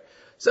right here.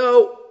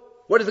 So,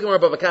 what does the Gemara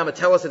Bava Kama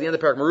tell us at the end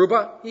of Parak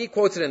Meruba? He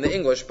quotes it in the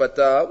English,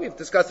 but we've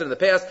discussed it in the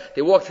past.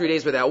 They walked 3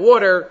 days without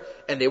water,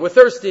 and they were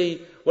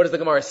thirsty. What does the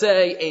Gemara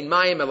say? Ein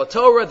mayim ela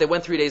Torah. They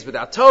went 3 days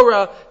without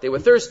Torah. They were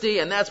thirsty,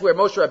 and that's where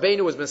Moshe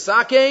Rabbeinu was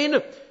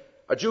misakein.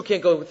 A Jew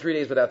can't go 3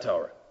 days without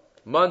Torah.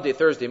 Monday,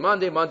 Thursday,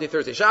 Shabbos, Monday,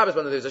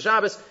 Thursday,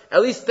 Shabbos.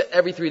 At least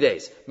every 3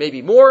 days.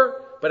 Maybe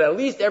more, but at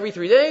least every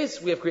 3 days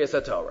we have Kriyas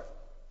HaTorah.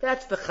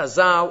 That's the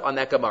Chazal on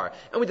that Gemara.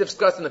 And we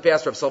discussed in the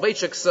past Rav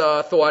Soloveitchik's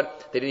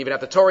thought. They didn't even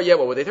have the Torah yet.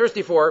 What were they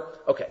thirsty for?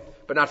 Okay,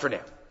 but not for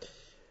now.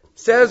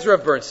 Says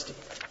Rav Bernstein,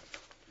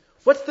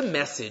 what's the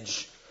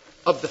message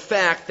of the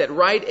fact that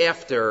right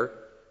after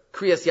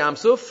Kriyas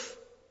Yamsuf,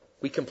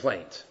 we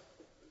complained.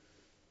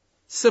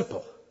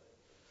 Simple.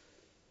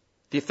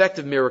 The effect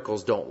of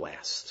miracles don't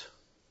last.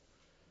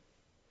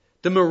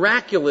 The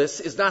miraculous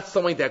is not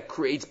something that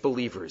creates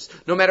believers.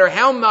 No matter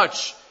how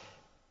much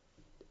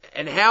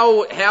and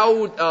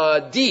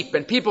how deep,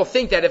 and people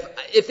think that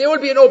if there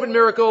would be an open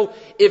miracle,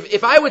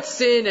 if I would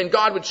sin and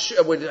God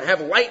would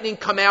have lightning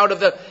come out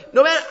of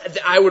no matter,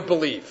 I would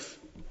believe.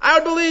 I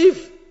would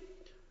believe.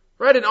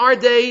 Right? In our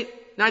day,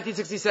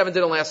 1967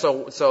 didn't last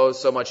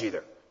so much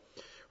either.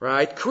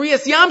 Right?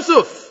 Kriyas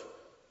Yamsuf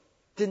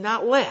did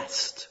not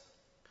last.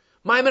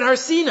 Maimon Har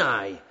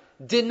Sinai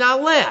did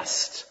not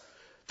last.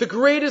 The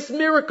greatest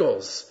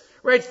miracles,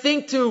 right?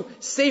 Think to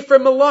Sefer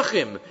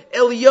Melachim,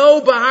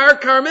 Eliyahu Bahar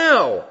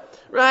Carmel,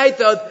 right?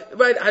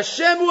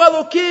 Hashem hu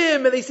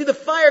Elokim, and they see the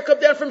fire come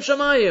down from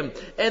Shamayim,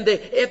 and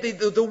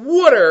the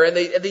water, and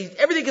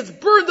everything gets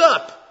burned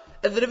up,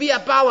 and the Nevi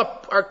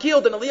Abala are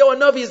killed, and Eliyahu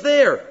Hanavi is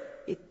there.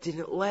 It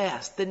didn't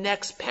last. The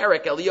next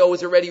parak, Eliyahu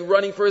was already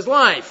running for his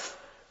life.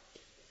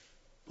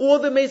 All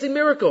the amazing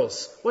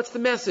miracles. What's the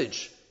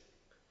message?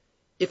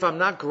 If I'm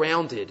not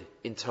grounded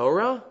in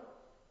Torah,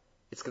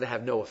 it's going to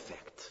have no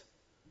effect.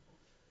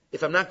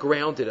 If I'm not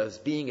grounded as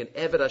being an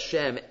Eved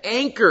Hashem,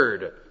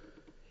 anchored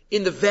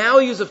in the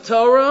values of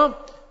Torah,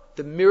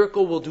 the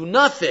miracle will do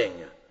nothing.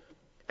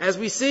 As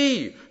we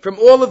see from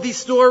all of these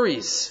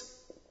stories.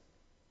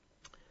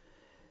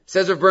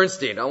 Says Rav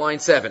Bernstein on line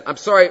 7. I'm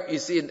sorry, you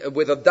see,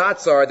 with a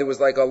Datsar, there was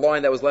like a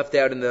line that was left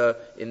out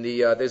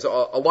there's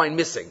a line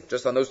missing,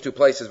 just on those two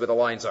places where the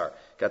lines are.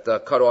 Got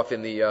cut off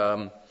in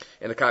the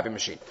copy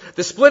machine.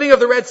 The splitting of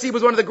the Red Sea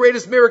was one of the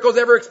greatest miracles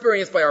ever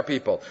experienced by our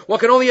people. One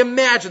can only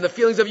imagine the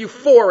feelings of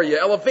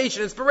euphoria,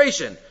 elevation,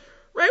 inspiration.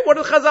 Right? What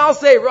did Chazal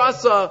say?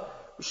 Rasa,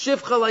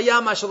 Shivcha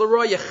Layam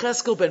Ashalaroy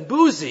Yecheskel Ben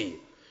Buzi.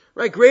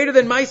 Right? Greater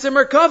than Maisa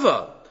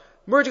Merkava.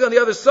 Emerging on the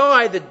other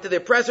side, the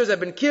oppressors have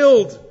been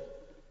killed.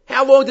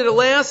 How long did it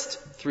last?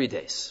 3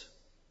 days.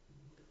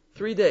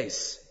 3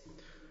 days.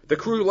 The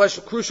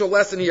crucial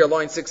lesson here,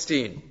 line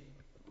 16,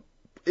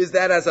 is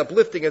that as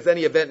uplifting as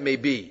any event may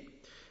be,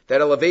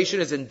 that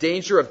elevation is in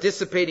danger of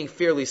dissipating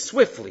fairly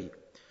swiftly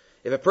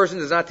if a person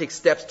does not take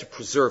steps to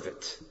preserve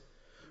it.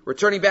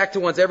 Returning back to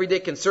one's everyday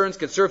concerns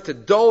can serve to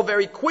dull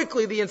very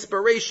quickly the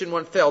inspiration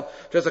one felt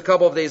just a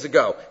couple of days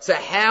ago. So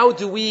how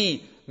do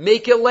we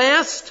make it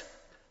last?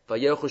 3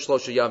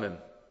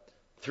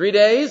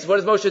 days. What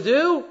does Moshe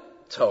do?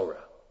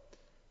 Torah.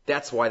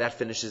 That's why that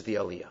finishes the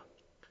Aliyah.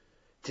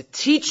 To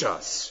teach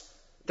us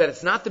that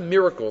it's not the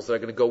miracles that are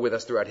going to go with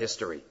us throughout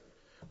history.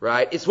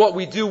 Right? It's what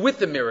we do with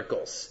the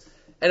miracles.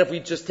 And if we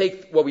just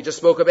take what we just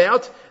spoke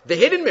about, the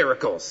hidden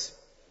miracles,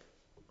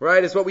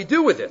 right, is what we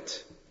do with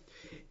it.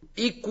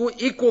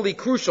 Equally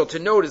crucial to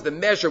note is the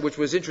measure which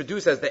was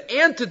introduced as the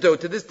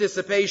antidote to this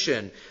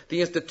dissipation,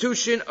 the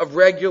institution of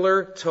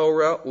regular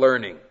Torah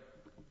learning.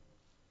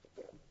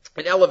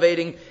 An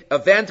elevating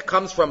event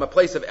comes from a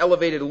place of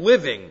elevated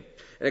living,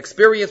 an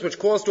experience which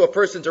calls to a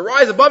person to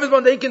rise above his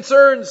mundane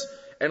concerns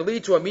and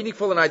lead to a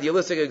meaningful and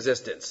idealistic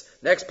existence.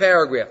 Next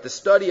paragraph. The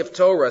study of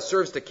Torah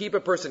serves to keep a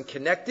person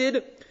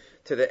connected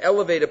to the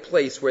elevated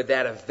place where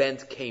that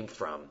event came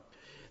from.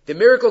 The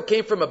miracle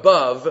came from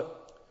above.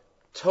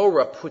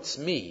 Torah puts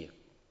me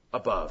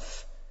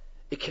above.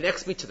 It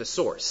connects me to the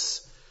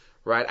source.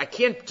 Right? I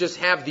can't just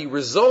have the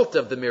result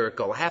of the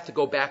miracle. I have to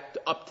go back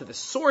up to the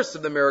source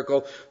of the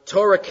miracle.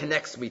 Torah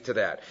connects me to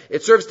that.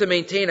 It serves to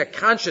maintain a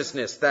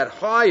consciousness that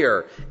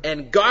higher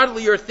and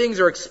godlier things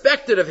are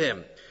expected of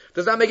him.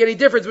 Does not make any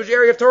difference which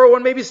area of Torah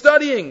one may be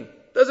studying.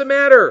 Doesn't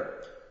matter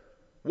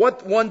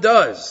what one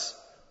does.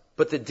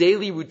 But the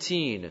daily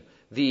routine,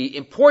 the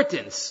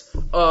importance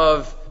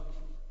of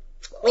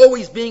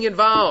always being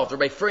involved, or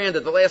my friend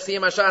at the last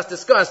Siyam Hashas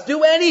discussed,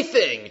 do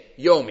anything,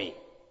 Yomi.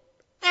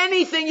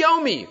 Anything,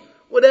 Yomi.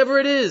 Whatever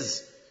it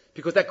is.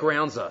 Because that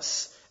grounds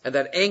us. And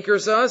that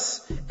anchors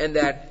us. And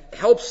that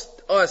helps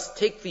us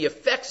take the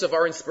effects of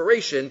our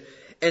inspiration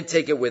and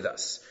take it with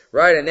us.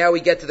 Right? And now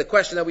we get to the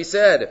question that we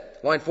said.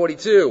 Line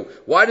 42.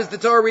 Why does the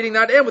Torah reading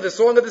not end with the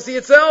song of the sea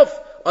itself?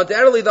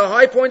 Undoubtedly the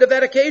high point of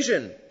that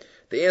occasion.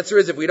 The answer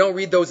is if we don't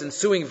read those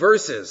ensuing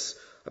verses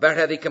about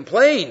how they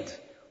complained,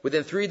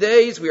 within 3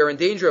 days we are in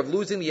danger of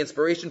losing the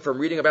inspiration from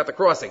reading about the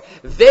crossing.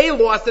 They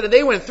lost it and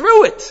they went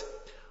through it.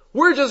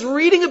 We're just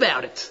reading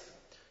about it.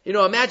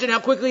 Imagine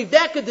how quickly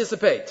that could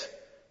dissipate.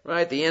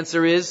 Right? The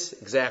answer is,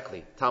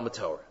 exactly, Talmud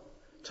Torah.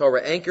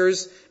 Torah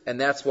anchors, and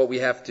that's what we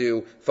have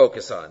to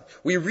focus on.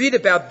 We read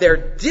about their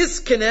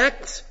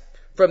disconnect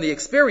from the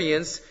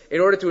experience in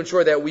order to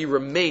ensure that we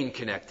remain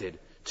connected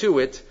to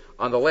it.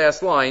 On the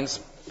last lines,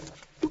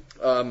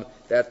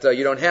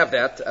 you don't have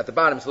that at the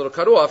bottom, it's a little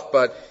cut off,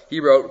 but he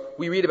wrote,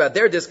 we read about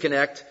their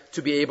disconnect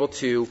to be able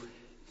to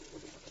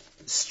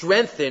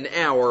strengthen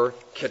our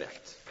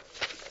connect.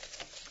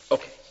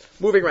 Okay,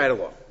 moving right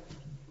along.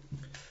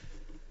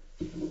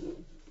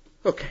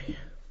 Okay.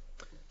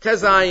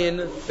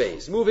 Tezayin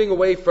phase. Moving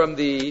away from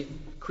the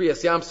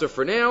Kriyas Yamsuf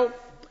for now,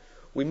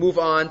 we move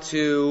on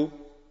to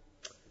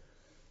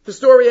the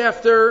story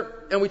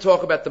after, and we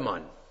talk about the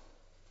man.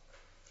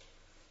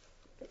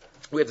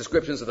 We have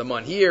descriptions of the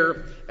man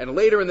here and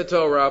later in the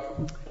Torah.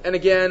 And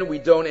again, we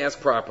don't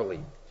ask properly.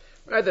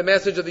 Right? The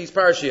message of these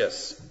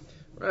parashias.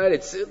 Right?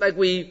 It's like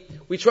we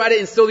try to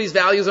instill these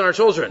values in our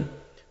children.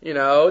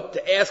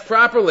 To ask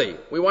properly.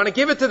 We want to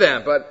give it to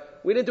them, but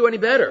we didn't do any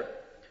better.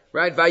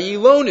 Right?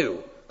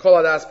 Vayilonu, kol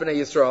adas b'nei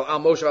Yisrael, al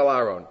Moshe al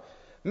Aaron.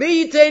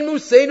 Mi yitein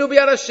museinu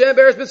b'yad Hashem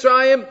be'eretz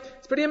Mitzrayim.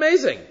 It's pretty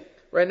amazing.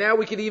 Right now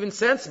we could even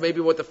sense maybe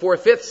what the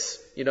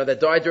 4/5, that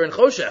died during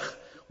Choshech,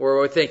 where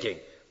we're thinking.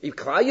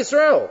 Klal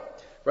Yisrael.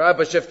 Right?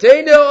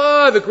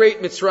 B'shiftenu, the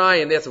great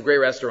Mitzrayim. They have some great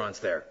restaurants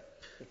there.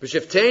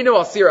 B'shiftenu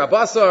al sir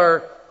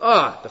abasar.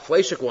 The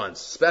fleshik ones,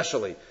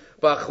 especially.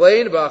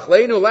 B'achleinu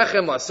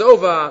lechem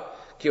lasova.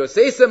 Ki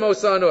oseisem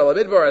osanu el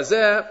midbar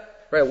hazeh.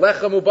 Right,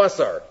 lechem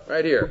ubasar.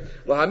 Right here.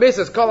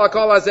 Lahamis kol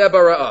hazeh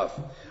bara'av.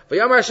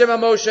 V'yamar Hashem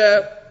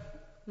Moshe.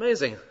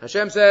 Amazing.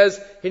 Hashem says,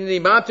 Hineni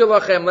mamti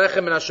lachem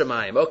lechem min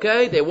hashamayim.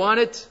 Okay, they want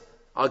it.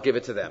 I'll give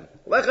it to them.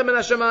 Lechem min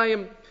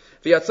hashamayim.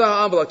 V'yatzah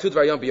ha'am v'laktud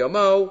v'ayom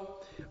b'yomo.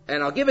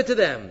 And I'll give it to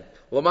them.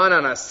 L'man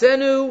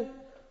anasenu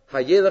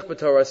hayelech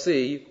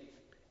b'torasi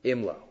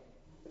imlo.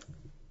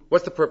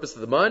 What's the purpose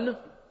of the man?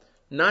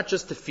 Not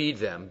just to feed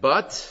them,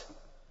 but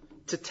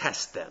to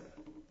test them.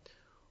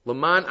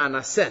 L'man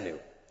anasenu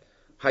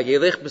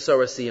hayelech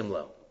b'torasi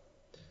imlo.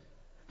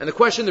 And the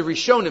question the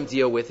Rishonim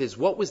deal with is,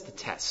 what was the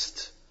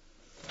test?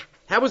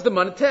 How was the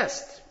man a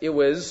test? It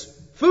was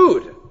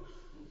food.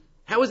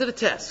 How was it a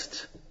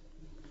test?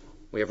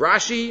 We have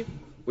Rashi,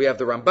 we have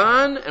the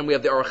Ramban, and we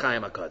have the Orach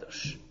Chaim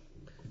HaKadosh.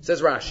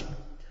 Says Rashi,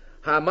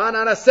 Ha'man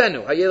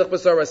anasenu hayelech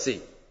b'sarasi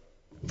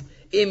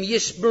im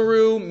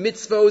yishmeru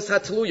mitzvos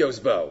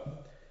hatluyos bo.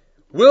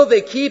 Will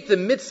they keep the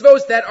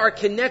mitzvos that are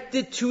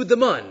connected to the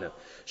man?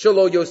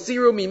 Shelo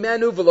yosiru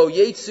mimenu v'lo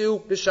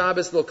yetsu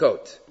b'shabes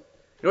lokot.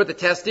 You know what the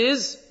test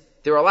is?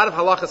 There are a lot of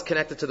halachas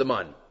connected to the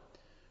man.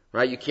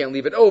 Right? You can't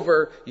leave it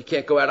over. You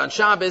can't go out on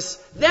Shabbos.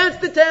 That's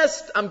the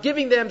test. I'm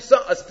giving them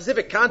a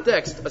specific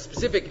context, a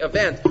specific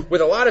event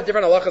with a lot of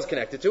different halachas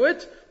connected to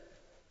it.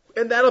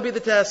 And that'll be the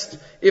test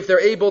if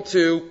they're able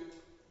to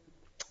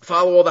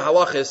follow all the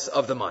halachas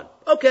of the man.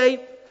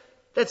 Okay.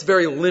 That's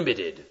very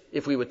limited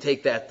if we would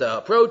take that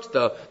approach.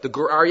 The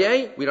Gur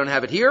Aryeh, we don't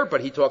have it here,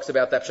 but he talks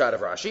about that pshat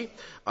of Rashi.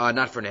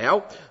 Not for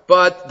now.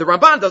 But the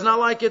Ramban does not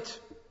like it.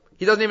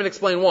 He doesn't even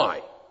explain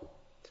why.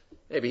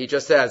 Maybe he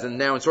just says, and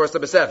now in source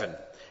number 7,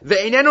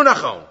 Ve'einenu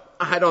nachon.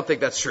 I don't think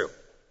that's true.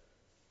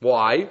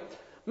 Why?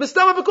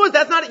 Mistama, because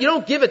that's not, you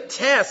don't give a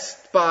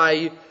test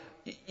by,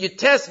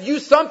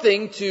 use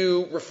something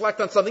to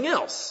reflect on something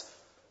else.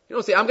 You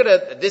don't say,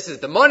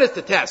 the man is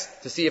the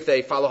test to see if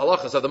they follow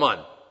halachas of the man.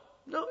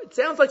 No, it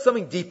sounds like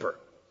something deeper.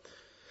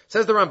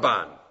 Says the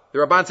Ramban. The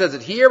Ramban says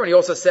it here, and he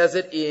also says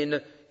it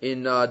in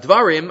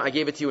Dvarim. I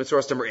gave it to you in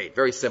source number 8.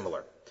 Very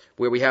similar.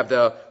 Where we have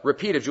the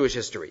repeat of Jewish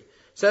history.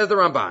 Says the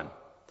Ramban.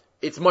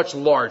 It's much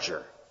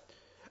larger.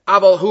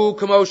 Avalhu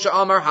kamosha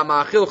amar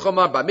hamachil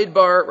chama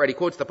bamidbar. Right, he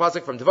quotes the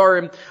pasuk from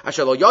Devarim.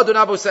 Ashelo yadun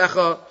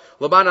abosecha,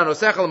 laban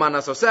anosecha, laman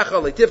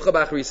asosecha, letivcha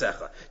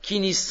bachrisecha. Ki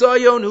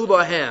nisayon hu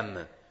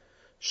lahem,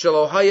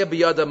 shelo haya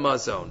biyada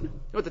mazon. You know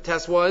what the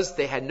test was?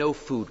 They had no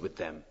food with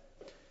them.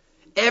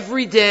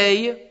 Every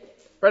day,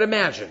 right?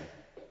 Imagine.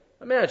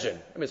 I mean,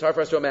 it's hard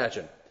for us to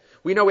imagine.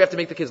 We know we have to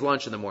make the kids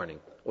lunch in the morning.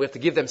 We have to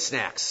give them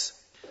snacks.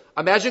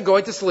 Imagine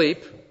going to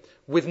sleep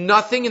with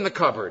nothing in the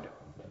cupboard,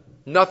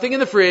 nothing in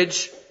the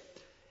fridge.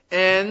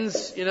 And,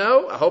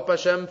 I hope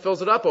Hashem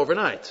fills it up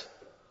overnight.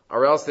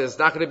 Or else it's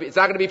not going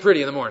to be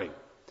pretty in the morning.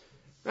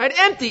 Right?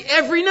 Empty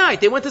every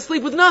night. They went to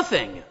sleep with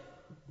nothing.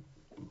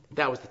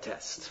 That was the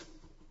test.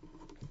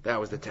 It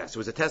was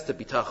a test of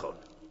bitachon.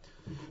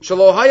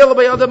 Shelo haya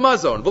l'bayada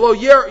mazon. V'lo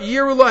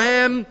yiru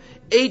lahem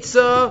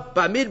eitza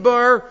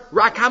b'midbar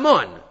rak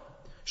hamon.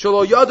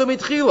 Shelo yadu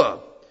mitchila.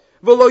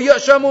 V'lo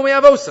yashamu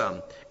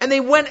me'avosam. And they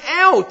went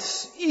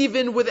out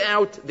even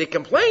without, they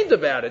complained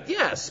about it,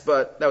 yes,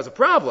 but that was a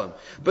problem.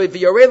 But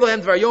v'yarei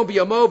lahem dvaryom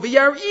b'yomo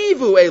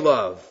v'yarivu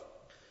elav.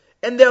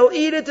 And they'll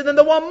eat it and then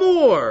they'll want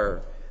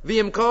more.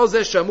 V'yim kol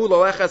zeh shamu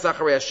lo lechas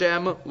acharei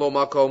Hashem lo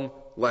makom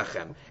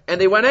lechem. And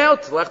they went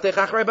out, lechtech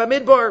acharei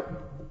b'midbar.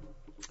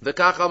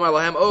 V'kach amar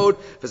lahem od,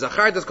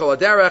 v'zachartas kol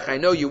haderech, I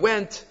know you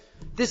went.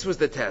 This was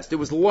the test. It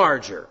was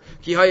larger.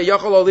 Ki haya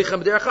yachol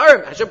olichem b'derech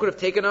harim. Hashem could have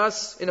taken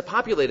us in a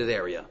populated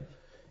area,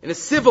 in a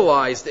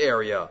civilized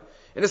area,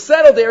 in a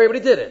settled area, but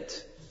he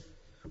didn't.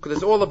 Because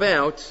it's all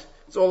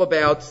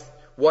about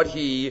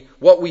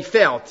what we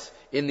felt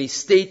in the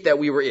state that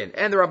we were in.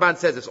 And the Ramban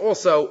says this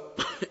also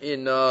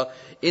in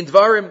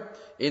Dvarim,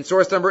 in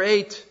source number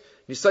 8.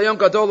 Nisayom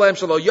gadol lahem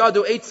shelo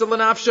yadu eitzel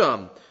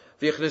lenafsham.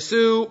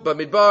 V'yichnesu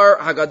b'midbar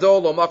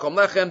hagadol lo makom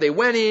lechem. They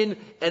went in,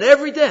 and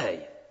every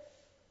day,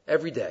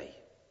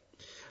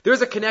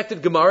 there's a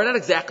connected Gemara, not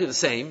exactly the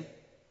same,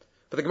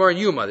 but the Gemara in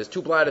Yuma, there's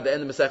 2 blot at the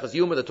end of Maseches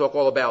Yuma that talk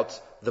all about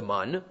the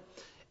man.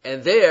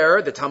 And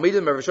there, the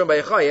Talmidim of Rav Shimon Bar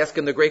Yochai ask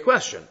him the great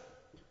question.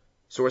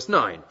 Source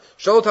 9.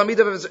 Shalo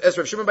Talmidim of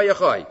Rav Shimon Bar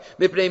Yochai.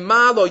 Mipnei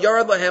ma lo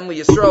yarad lahem li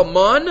Yisrael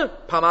man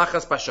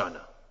pamachas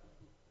bashana.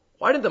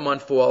 Why did the man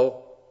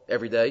fall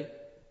every day?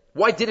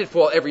 Why did it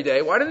fall every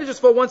day? Why didn't it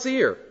just fall once a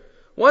year?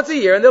 Once a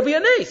year, and there'll be a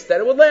nace, that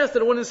it would last,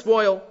 that it wouldn't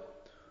spoil.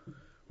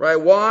 Right?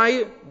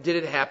 Why did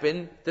it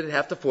happen? Did it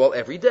have to fall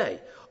every day?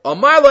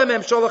 Amar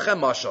lem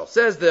sholachem mashal.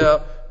 Says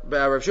the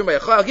Rav Shimon Bar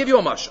Yochai, I'll give you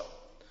a mashal.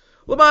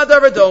 L'ma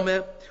davar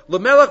domeh,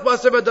 l'melech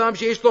basar v'adam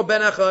sheyesh lo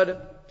ben echad.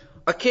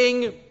 A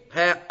king,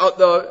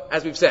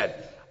 as we've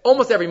said,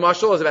 almost every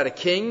mashal is about a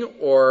king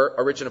or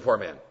a rich and a poor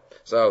man.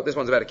 So this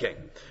one's about a king,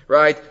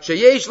 right?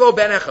 Sheyesh lo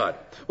ben echad,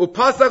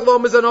 upasak lo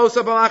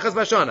mizanosa b'machas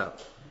b'shana.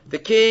 The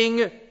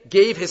king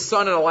gave his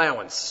son an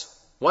allowance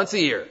once a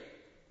year.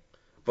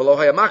 So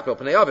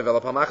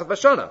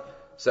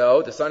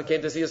the son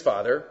came to see his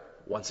father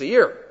once a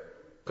year,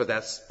 because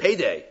that's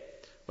payday.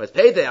 When it's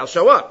payday, I'll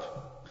show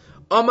up.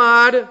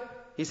 Amad,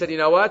 he said, you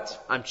know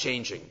what? I'm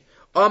changing.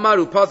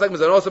 Amad upasak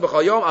mizanosa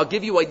b'chol yom. I'll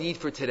give you what I need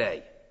for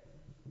today.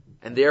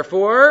 And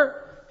therefore,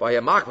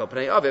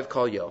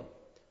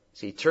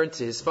 so he turned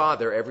to his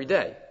father every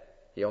day.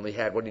 He only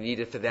had what he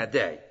needed for that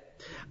day.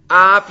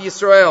 Af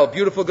Yisrael,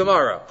 beautiful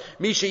Gemara.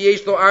 Misha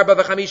yesh lo arba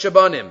v'chamisha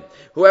banim.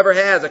 Whoever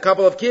has a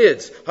couple of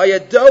kids,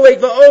 hayadoeg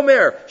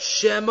v'omer,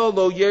 shema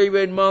lo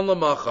yered man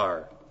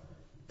lamachar,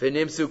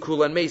 v'nimsu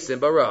kulan mesim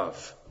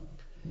barav.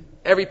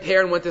 Every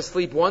parent went to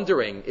sleep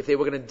wondering if they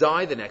were going to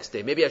die the next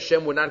day. Maybe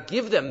Hashem would not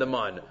give them the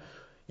man.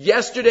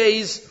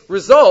 Yesterday's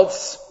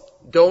results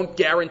don't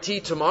guarantee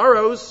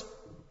tomorrow's.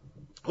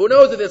 Who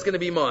knows if there's going to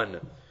be man?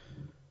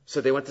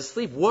 So they went to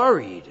sleep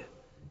worried,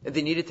 and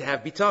they needed to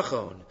have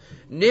bitachon.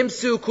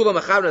 Nimsu kulam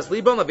achav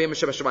liban lavim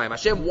shemashamayim.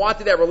 Hashem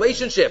wanted that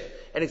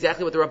relationship, and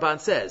exactly what the Ramban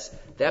says,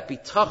 that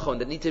bitachon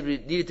that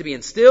needed to be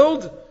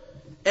instilled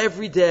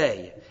every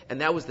day,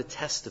 and that was the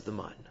test of the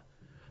man.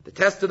 The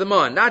test of the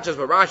man, not just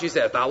what Rashi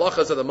says, the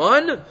halachas of the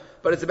man,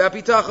 but it's about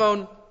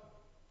bitachon.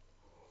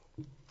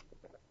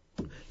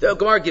 The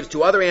Gemara gives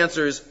two other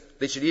answers.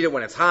 They should eat it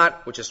when it's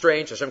hot, which is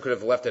strange. Hashem could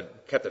have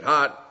kept it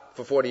hot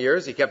for 40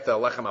 years. He kept the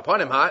lechem upon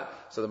him hot,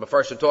 so the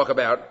Mefarshim should talk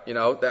about,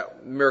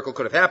 that miracle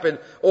could have happened.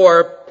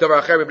 Or, they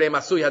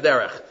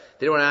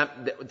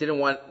didn't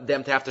want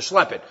them to have to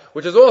schlep it,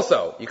 which is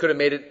also, you could have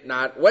made it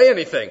not weigh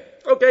anything.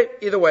 Okay,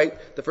 either way,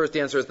 the first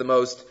answer is the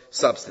most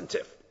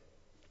substantive.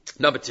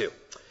 Number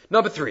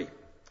 3.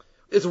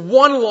 There's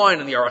one line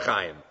in the Orach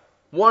Chaim.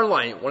 One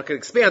line. One could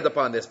expand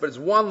upon this, but it's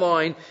one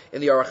line in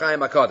the Orach Chaim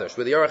HaKadosh,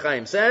 where the Orach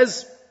Chaim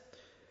says,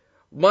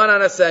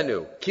 remember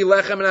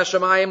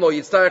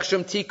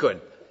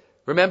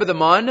the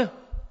man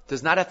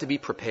does not have to be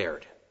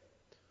prepared.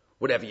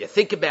 Whatever you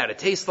think about it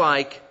tastes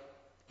like,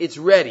 it's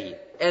ready.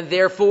 And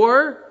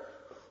therefore,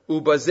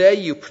 what's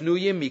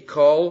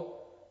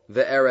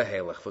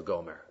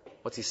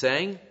he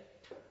saying?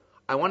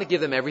 I want to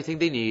give them everything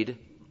they need,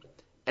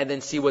 and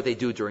then see what they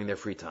do during their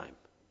free time.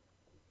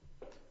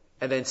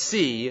 And then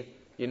see,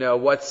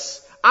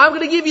 I'm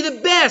going to give you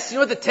the best. You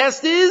know what the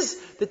test is?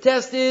 The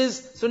test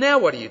is, so now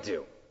what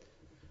do?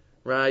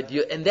 Right?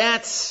 And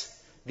that's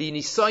the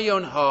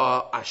Nisayon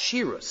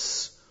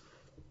ha-ashirus.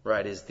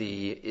 Right? Is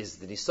the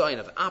Nisayon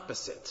of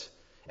opposite.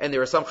 And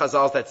there are some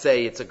chazals that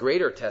say it's a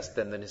greater test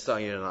than the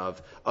Nisayon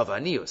of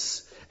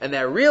Anius. And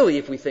that really,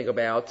 if we think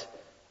about,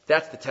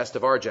 that's the test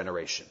of our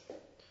generation.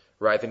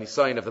 Right? The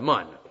Nisayon of the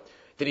man.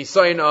 The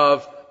Nisayon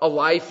of a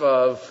life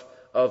of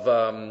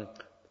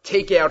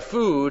takeout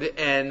food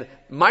and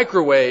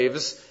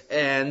microwaves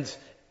and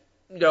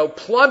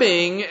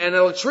plumbing and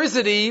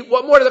electricity.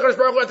 What more does the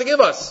Baruch Hu have to give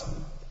us?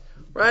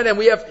 Right? And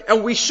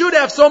we should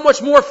have so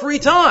much more free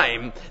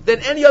time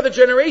than any other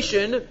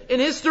generation in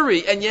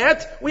history. And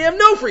yet, we have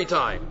no free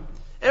time.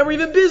 And we're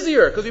even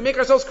busier because we make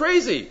ourselves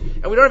crazy.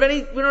 And we don't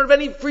have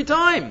any free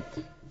time.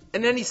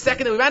 And any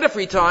second that we've had a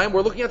free time,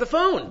 we're looking at the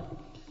phone.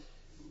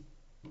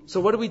 So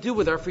what do we do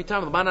with our free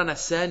time?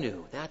 That's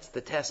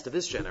the test of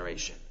this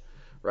generation.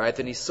 Right?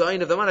 The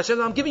Nisayon of the man.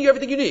 Hashem, I'm giving you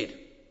everything you need.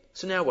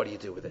 So now what do you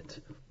do with it?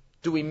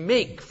 Do we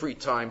make free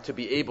time to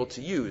be able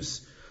to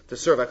use to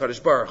serve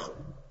HaKadosh Baruch Hu?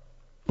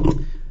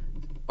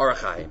 Orach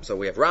Chaim. So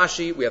we have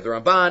Rashi, we have the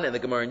Ramban, and the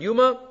Gemara and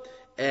Yuma,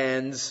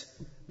 and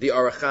the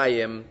Orach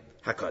Chaim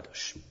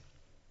HaKadosh.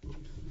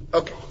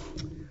 Okay.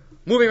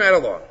 Moving right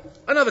along.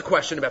 Another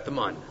question about the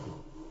man.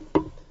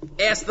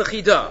 Ask the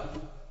Chidah.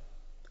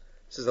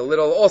 This is a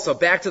little, also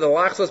back to the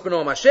Lachzos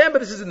B'Noam Hashem,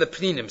 but this is in the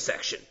Pninim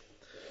section.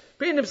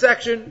 Pninim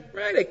section,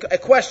 right? A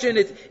question,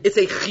 it's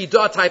a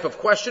Chidah type of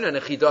question and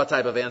a Chidah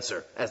type of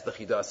answer, as the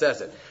Chidah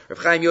says it. Rav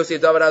Chaim Yossi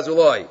David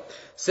Azuloi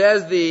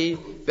says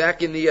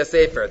back in the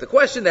Sefer, the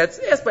question that's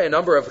asked by a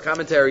number of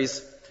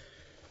commentaries,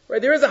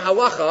 right? There is a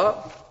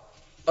halacha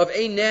of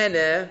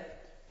einene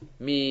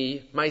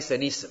mi ma'aseh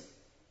nisim,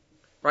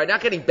 right?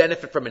 Not getting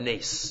benefit from a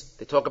nace.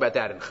 They talk about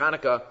that in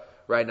Hanukkah,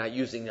 right? Not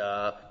using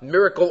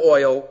miracle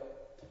oil.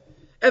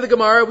 And the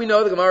Gemara, we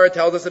know the Gemara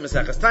tells us in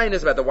Maseches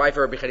Tainis about the wife of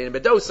Rabbi Chanina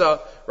Bedosa,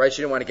 right?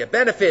 She didn't want to get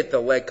benefit. The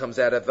leg comes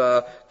out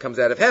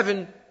of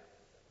heaven,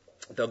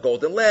 the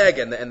golden leg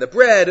and the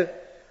bread,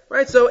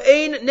 right? So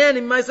ein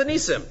nenim ma'aseh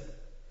nisim.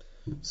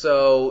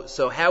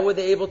 So how were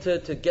they able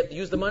to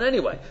use the money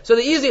anyway? So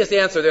the easiest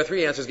answer, there are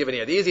three answers given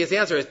here. The easiest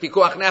answer is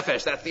pikuach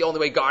nefesh. That's the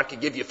only way God can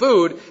give you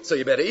food, so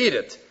you better eat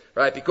it,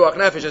 right? Pikuach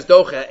nefesh is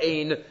docha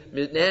ein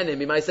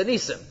nenim ma'aseh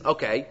nisim.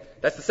 Okay,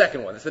 That's the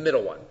second one. That's the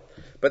middle one.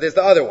 But there's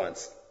the other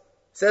ones.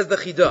 Says the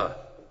Chidah.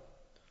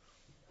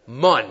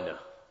 Man.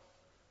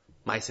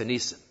 Ma'aseh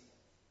Nisim.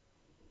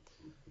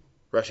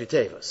 Rashi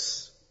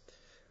Tevos.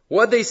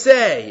 What'd they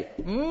say?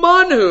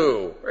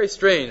 Manhu. Very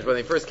strange when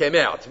they first came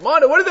out.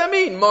 Manhu. What does that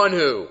mean?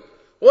 Manhu.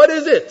 What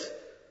is it?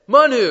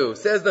 Manhu.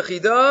 Says the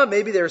Chidah.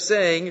 Maybe they're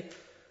saying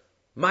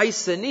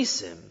Ma'aseh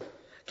Nisim.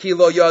 Ki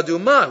lo yadu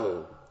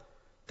mahu.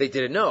 They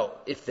didn't know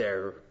if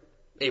they're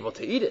able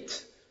to eat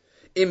it.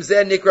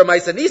 Imzen nikra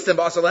Ma'aseh Nisim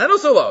b'asar lehenu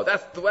solo.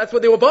 That's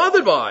what they were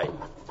bothered by.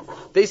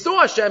 They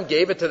saw Hashem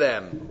gave it to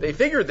them. They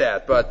figured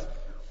that, but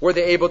were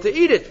they able to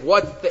eat it?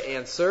 What's the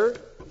answer?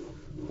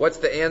 What's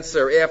the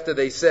answer after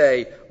they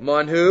say,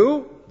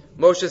 Manhu?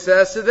 Moshe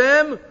says to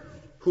them,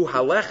 Hu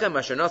halechem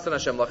asher nasan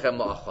Hashem lachem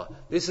la'acha.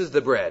 This is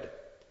the bread.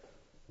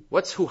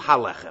 What's hu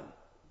halechem?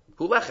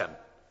 Hu lechem.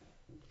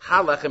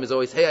 Halechem is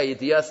always hey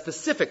idea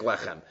specific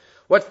lechem.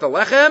 What's the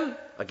lechem?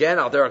 Again,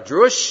 al derech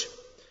drush.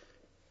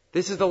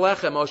 This is the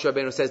lechem Moshe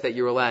Rabbeinu says that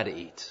you're allowed to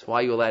eat.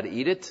 Why are you allowed to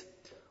eat it?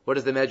 What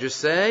does the Medrash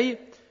say?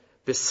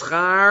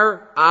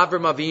 B'schar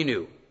Avram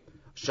Avinu.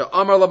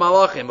 Sha'amar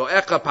l'malachim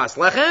bo'echa pas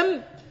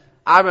lechem.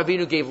 Avram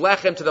Avinu gave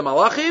lechem to the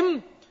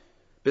malachim.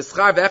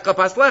 B'schar ve'echa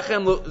pas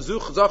lechem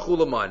zachu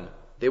l'man.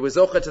 They were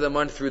zocha to the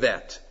man through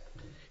that.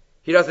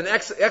 He doesn't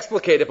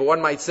explicate it, but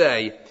one might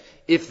say,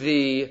 if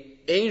the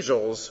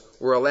angels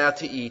were allowed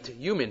to eat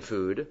human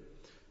food,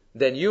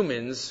 then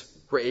humans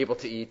were able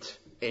to eat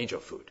angel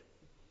food.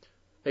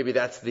 Maybe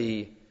that's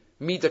the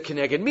Mida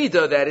Keneged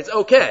Mida, that it's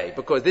okay,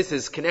 because this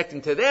is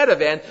connecting to that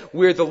event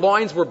where the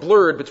lines were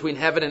blurred between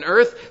heaven and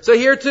earth. So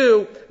here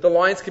too, the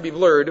lines can be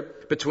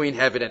blurred between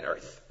heaven and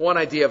earth. One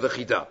idea of the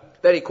Chidah.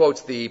 Then he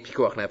quotes the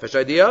Pikuach Nefesh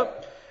idea.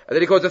 And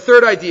then he quotes a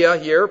third idea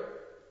here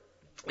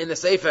in the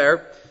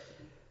Sefer.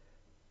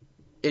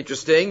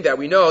 Interesting that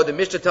we know, the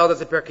Mishnah tells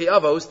us in Perkei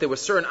Avos, there were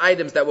certain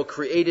items that were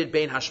created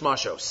bein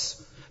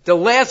hashmashos. The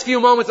last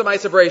few moments of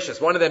Ma'aseh Bereishis,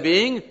 one of them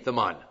being the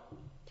man.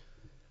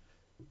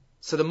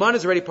 So the man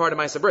is already part of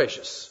Ma'aseh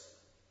Bereishis.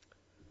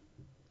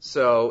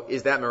 So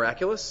is that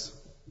miraculous?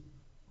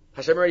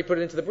 Hashem already put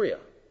it into the Bria.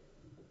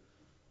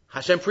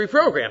 Hashem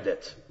pre-programmed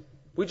it.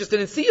 We just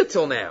didn't see it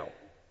till now.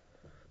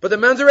 But the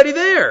man's already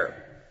there.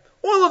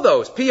 All of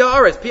those. Pia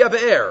Aretz, Pia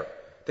Be'er,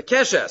 the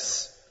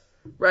Keshes.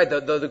 Right,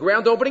 the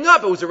ground opening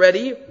up, it was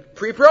already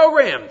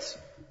pre-programmed.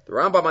 The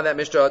Rambam on that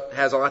Mishnah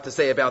has a lot to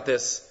say about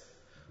this.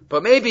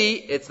 But maybe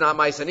it's not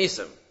Ma'aseh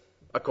Nisim,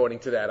 according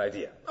to that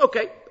idea.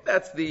 Okay,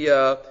 that's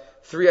the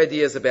three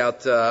ideas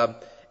about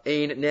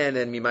Ein, Nen,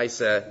 and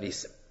Ma'aseh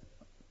Nisim.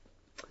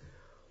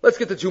 Let's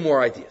get to two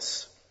more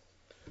ideas.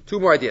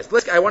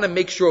 I want to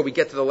make sure we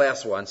get to the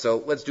last one,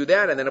 so let's do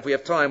that, and then if we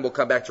have time, we'll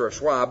come back to Rav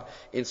Schwab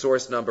in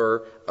source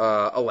number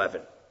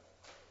 11.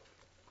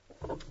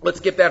 Let's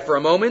skip that for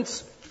a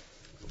moment.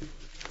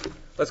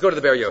 Let's go to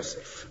the Ber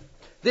Yosef.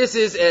 This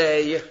is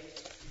a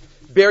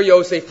Ber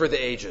Yosef for the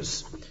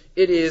ages.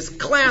 It is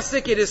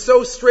classic, it is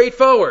so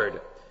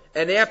straightforward.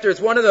 And after, it's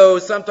one of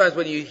those, sometimes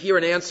when you hear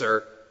an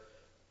answer,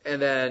 and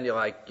then you're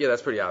like, yeah,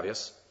 that's pretty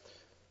obvious.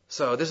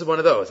 So this is one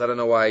of those. I don't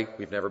know why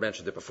we've never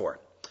mentioned it before.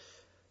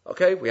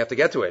 Okay, we have to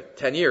get to it.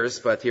 10 years,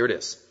 but here it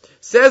is.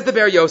 Says the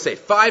Ber Yosef,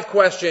 5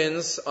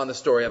 questions on the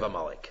story of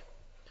Amalek.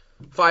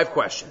 5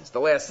 questions. The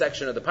last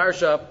section of the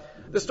Parsha,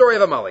 the story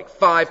of Amalek.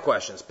 5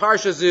 questions.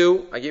 Parsha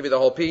Zu, I gave you the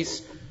whole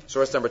piece,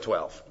 source number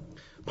 12.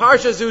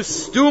 Parsha Zu,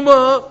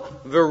 Stuma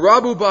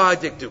v'rabu ba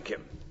dikdukim.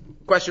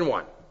 Question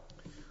 1.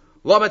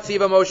 Lama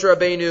tziva Moshe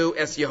Rabbeinu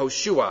es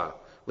Yehoshua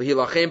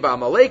lehilachem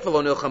ba'Amalek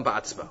v'lo nilcham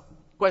ba'atzma.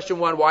 Question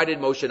 1, why did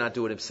Moshe not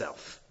do it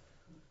himself?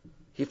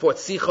 He fought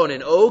Sichon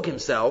and Og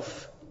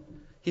himself.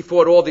 He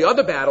fought all the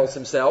other battles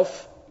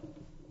himself.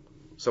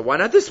 So why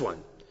not this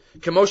one?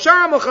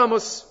 Kemoshara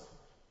Melchamos.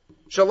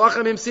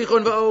 Shalachem him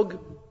Sichon v'Og.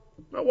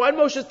 Why did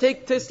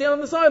Moshe stand on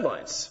the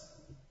sidelines?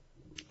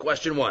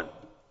 Question 1.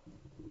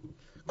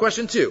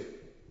 Question 2.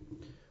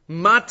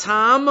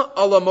 Matam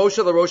ala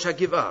Moshe l'rosh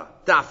hagivah.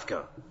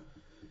 Dafka.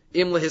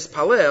 Im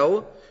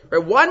lehispalel.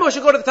 Right, why did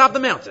Moshe go to the top of the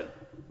mountain?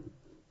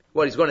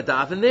 What, he's going to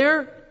daven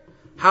there?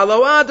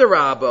 Halo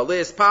adarabba.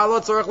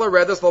 Lehispalel tzorach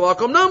l'redes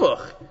l'makom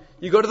namuch.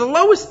 You go to the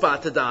lowest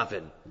spot to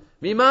daven.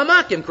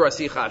 Mimamakim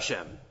krasich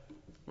Hashem.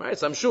 Right,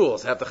 some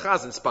shuls have the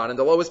chazan spot in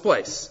the lowest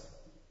place.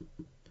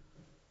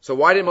 So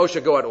why did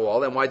Moshe go at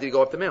all, and why did he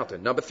go up the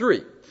mountain? Number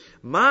 3.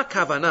 Ma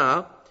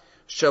kavana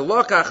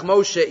shelokach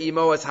Moshe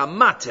imo es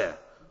hamate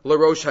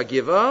l'rosh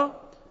hagiva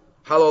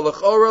halo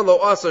l'chora lo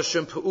asa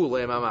shum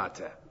pe'ula im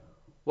hamate.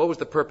 What was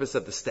the purpose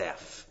of the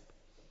staff?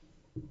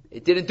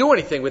 It didn't do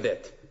anything with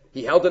it.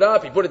 He held it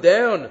up, he put it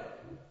down.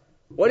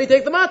 What did he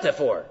take the mate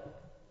for?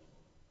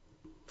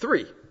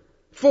 3.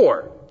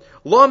 4.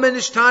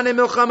 This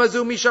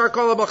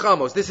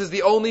is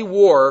the only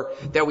war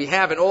that we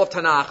have in all of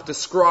Tanakh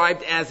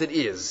described as it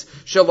is.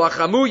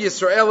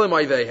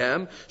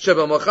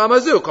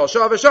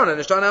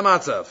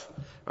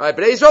 Right,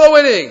 but Israel are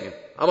winning.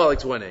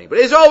 Amalek's winning. But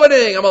Israel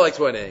winning. Amalek's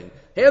winning.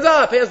 Hands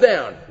up, hands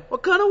down.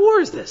 What kind of war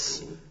is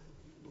this?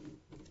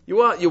 You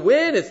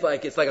win. It's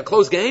like a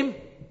close game,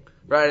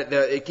 right?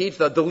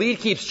 The lead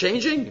keeps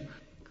changing.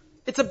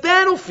 It's a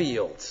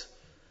battlefield.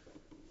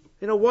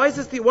 Why is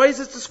this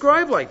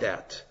described like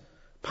that?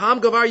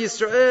 Pam gavar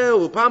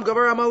Yisrael, Pam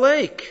gavar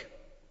Amalek.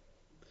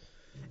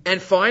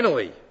 And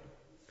finally,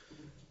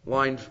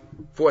 line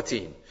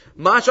 14.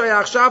 Right?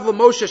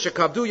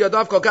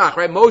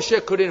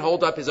 Moshe couldn't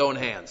hold up his own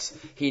hands.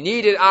 He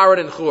needed Aaron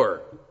and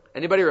Hur.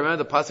 Anybody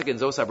remember the pasuk in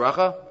Zos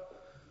HaBracha?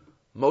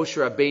 Moshe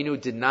Rabbeinu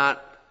did not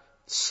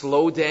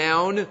slow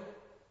down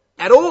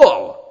at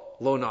all.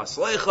 Lo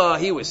naslecha,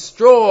 he was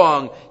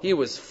strong, he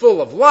was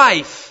full of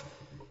life,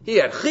 he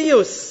had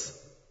chiyus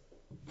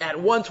at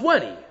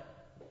 120.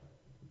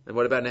 And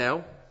what about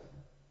now?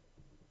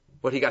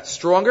 What, he got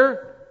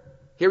stronger?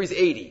 Here he's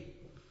 80,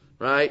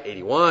 right?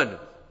 81,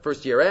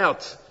 first year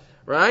out,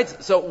 right?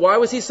 So why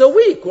was he so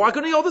weak? Why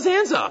couldn't he hold his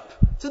hands up?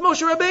 This is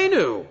Moshe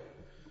Rabbeinu,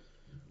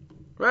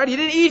 right? He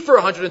didn't eat for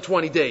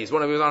 120 days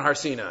when he was on Har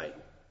Sinai.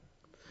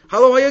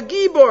 Halo haya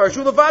gibar,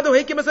 shu levado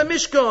hekim as a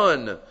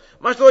mishkan.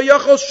 Mashlo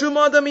yachol shum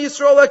adam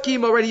Yisrael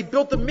hakim. Already he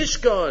built the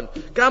mishkan.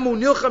 Gamu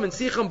nilcham and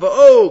sicham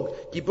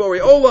va'og.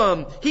 Gibori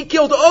olam. He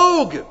killed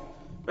Og.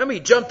 Remember, he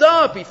jumped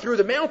up, he threw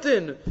the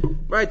mountain.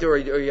 Right, or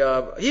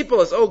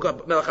Hipolas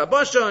Og melech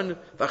habashan.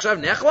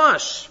 V'achshav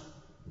nechlash.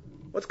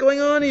 What's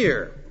going on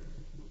here?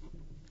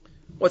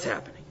 What's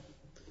happening?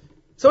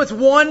 So it's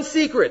one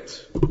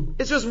secret.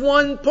 It's just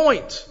one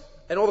point.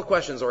 And all the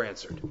questions are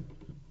answered.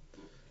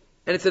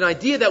 And it's an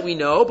idea that we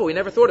know, but we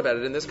never thought about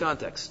it in this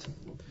context.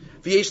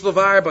 Rashi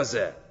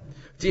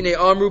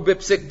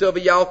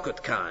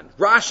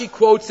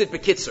quotes it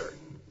bekitzer.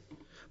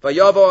 Right,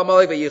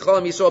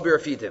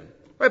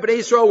 but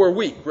Yisrael were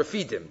weak,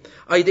 rafidim.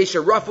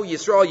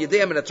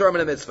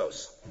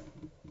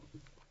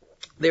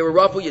 They were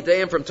rafu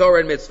yedeim from Torah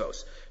and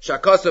mitzvos.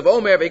 Shakasav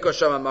omer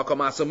veikosham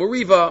makamasa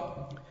muriva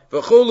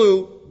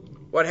v'chulu.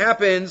 What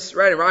happens,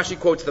 right, and Rashi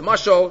quotes the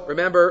mashal,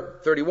 remember,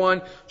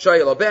 31,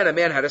 Shayel Ben, a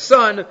man had a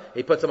son,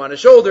 he puts him on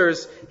his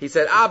shoulders, he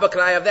said, Abba, can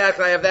I have that,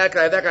 can I have that, can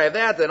I have that, can I have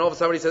that? Then all of a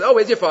sudden he says, oh,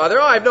 where's your father?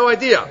 Oh, I have no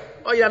idea.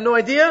 Oh, you have no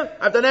idea?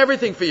 I've done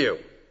everything for you.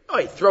 Oh,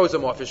 he throws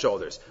him off his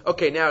shoulders.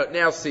 Okay,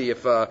 now see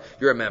if you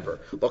remember.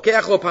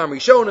 Lokeach lo pam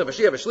rishona,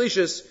 v'shia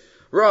v'shlishis,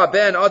 Ra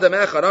ben adam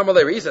echad,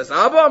 amalei reisas,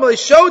 Abba, amalei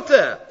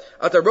shota,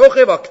 ata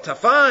rochev al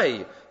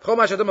ktafai,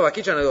 chomash adam al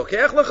akichan,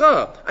 lokeach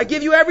lecha. I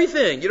give you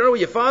everything. You don't know where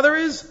your father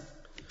is?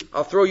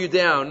 I'll throw you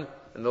down,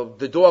 and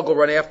the dog will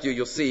run after you.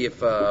 You'll see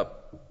if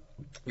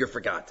you're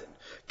forgotten.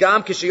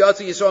 Gam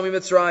kishiyatzu Yisrael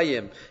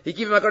miMitzrayim. He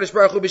gave him HaKadosh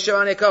Baruch Hu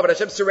b'Shavane Kavod.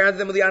 Hashem surrounded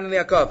them with the An and the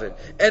Akavod,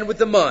 and with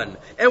the Man,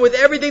 and with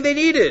everything they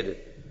needed.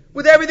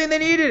 With everything they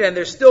needed, and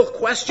they're still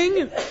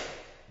questioning.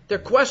 They're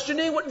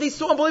questioning what these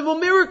so unbelievable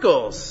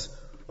miracles.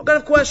 What kind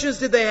of questions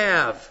did they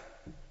have?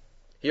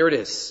 Here it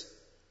is.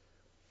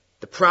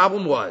 The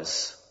problem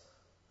was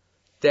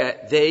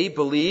that they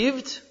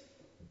believed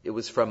it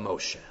was from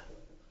Moshe.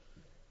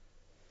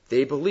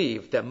 They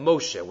believed that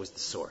Moshe was the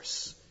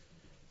source.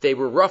 They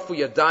were Rafu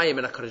Yadayim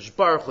and HaKadosh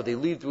Baruch Hu. They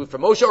believed it was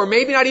from Moshe, or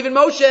maybe not even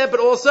Moshe,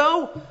 but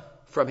also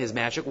from his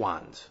magic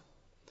wand,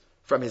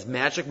 from his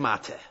magic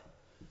mate.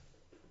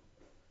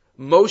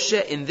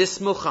 Moshe in this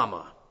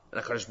milchama,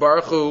 and HaKadosh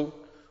Baruch Hu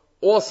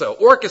also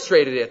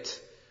orchestrated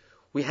it.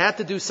 We had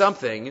to do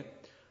something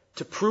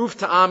to prove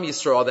to Am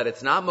Yisrael that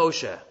it's not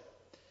Moshe.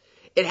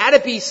 It had to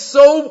be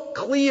so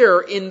clear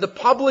in the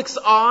public's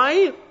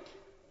eye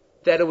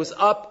that it was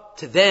up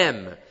to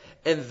them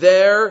and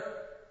their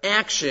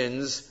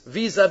actions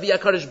vis-a-vis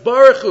HaKadosh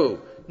Baruch Hu.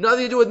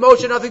 Nothing to do with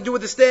Moshe, nothing to do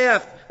with the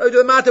staff, nothing to do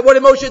with Mata. What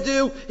did Moshe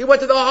do? He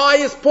went to the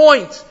highest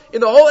point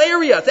in the whole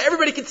area so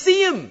everybody could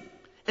see him.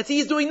 And see,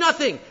 he's doing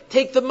nothing.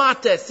 Take the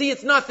Mata. See,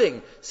 it's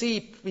nothing.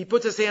 See, he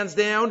puts his hands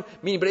down,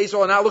 meaning, but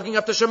Israel are not looking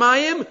up to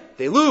Shemayim,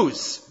 they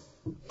lose.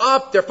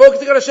 Up, they're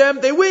focusing on Hashem,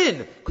 they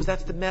win. Because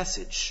that's the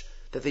message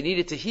that they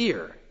needed to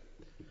hear.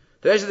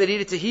 The message they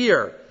needed to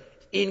hear.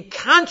 In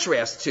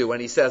contrast to,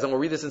 and he says, and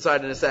we'll read this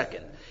inside in a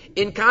second,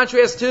 in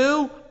contrast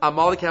to,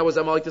 Amalek, how was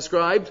Amalek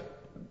described?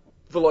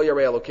 V'lo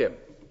yarei Elokim.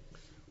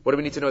 What do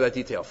we need to know that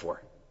detail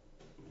for?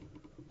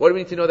 What do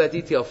we need to know that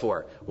detail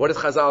for? What does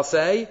Chazal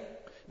say?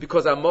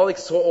 Because Amalek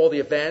saw all the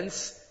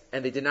events,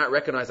 and they did not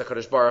recognize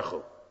HaKadosh Baruch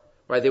Hu.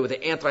 Right? They were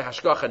the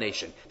anti-Hashgacha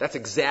nation. That's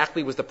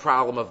exactly was the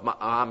problem of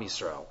Am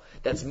Yisrael.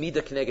 That's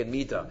Midah K'neged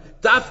Midah.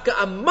 Dafka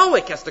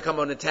Amalek has to come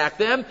and attack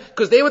them,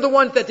 because they were the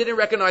ones that didn't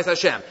recognize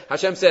Hashem.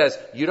 Hashem says,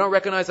 you don't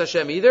recognize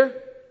Hashem either?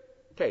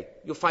 Okay,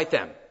 you'll fight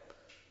them.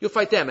 You'll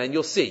fight them, and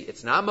you'll see.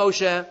 It's not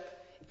Moshe.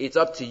 It's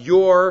up to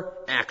your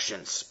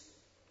actions.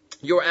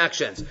 Your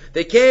actions.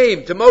 They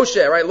came to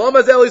Moshe, right?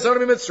 Lama zeli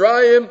sanam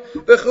mitzrayim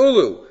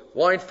bechulu.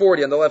 Line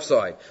 40 on the left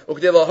side. To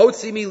be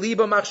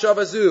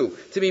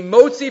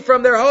motzi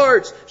from their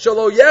hearts.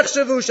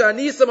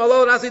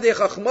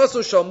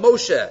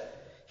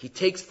 He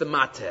takes the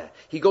mateh.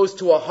 He goes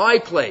to a high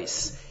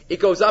place. It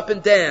goes up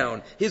and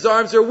down. His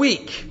arms are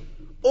weak.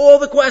 All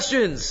the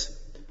questions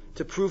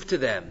to prove to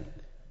them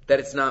that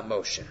it's not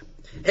Moshe.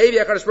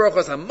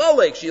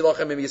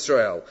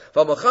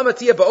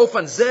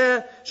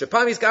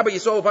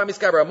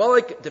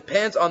 Amalek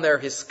depends on their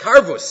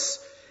hiskarvus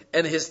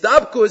and his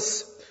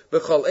dabkus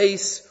b'chol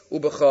eis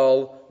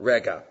u'b'chol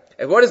rega.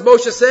 And what does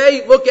Moshe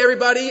say? Look,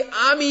 everybody,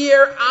 I'm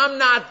here. I'm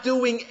not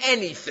doing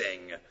anything.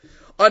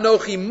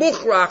 Anochi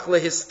muchrach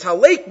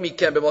lehistalek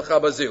mikem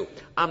b'melacha bazu.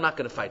 I'm not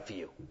going to fight for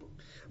you.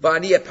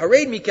 V'ani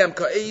epared mikem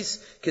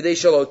ka'is kedei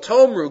shelo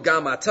tomru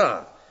gam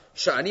ata.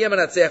 Sha'ani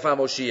emanatzeach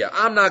v'amoshia.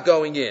 I'm not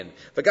going in.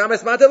 V'gam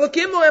es mata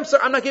lokim lo emser.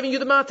 I'm not giving you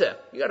the mata.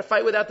 You got to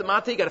fight without the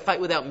mata. You got to fight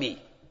without me.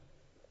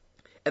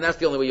 And that's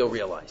the only way you'll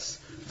realize.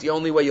 It's the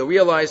only way you'll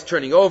realize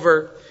turning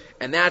over.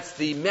 And that's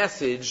the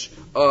message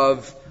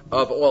of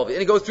all of it.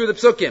 And it goes through the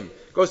psukim.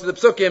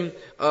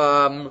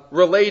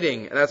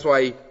 Relating. And that's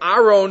why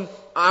Aaron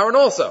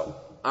also.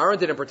 Aaron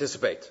didn't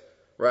participate.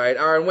 Right?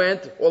 Aaron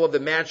went. All of the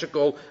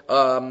magical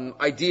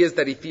ideas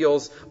that he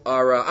feels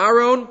are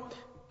Aaron.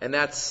 And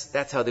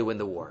that's how they win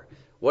the war.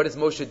 What does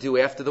Moshe do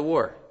after the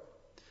war?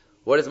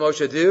 What does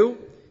Moshe do?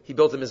 He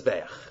built a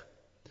Mizbeach.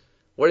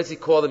 What does he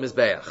call the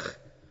Mizbeach?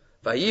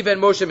 Vayiven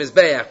Moshe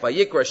Mizbeach.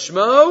 Vayikra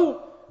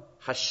Shmo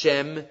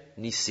Hashem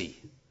Nisi.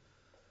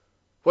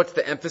 What's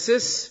the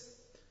emphasis?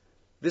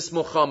 This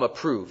Milchama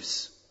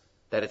proves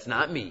that it's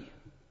not me.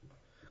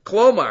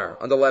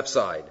 Klomar on the left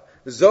side.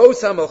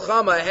 Zos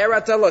HaMilchama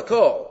Herata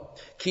Lakol.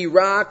 Ki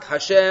Rak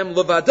Hashem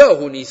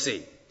Levadohu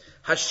Nisi.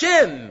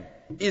 Hashem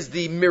is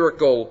the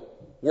miracle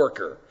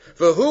worker.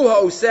 V'hu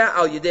ha'oseh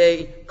al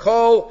yedei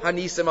kol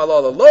hanisim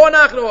alala. Lo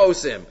anachnu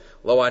osim.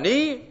 Lo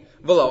ani,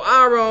 v'lo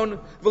Aaron,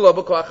 v'lo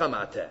b'koach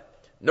hamateh.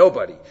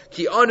 Nobody.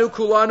 Ki anu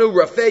kulanu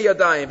rafei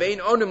yadayim ve'in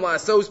onim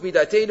la'asos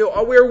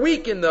midatenu. We're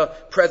weak in the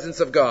presence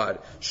of God.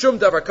 Shum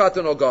davar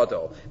katan o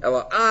gadol.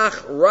 Ela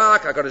ach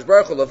rak HaKadosh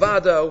Baruch Hu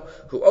levado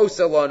hu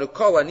oseh lanu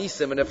kol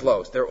hanisim and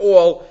iflos. They're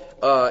all,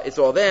 it's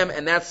all them,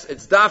 and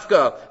it's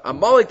Dafka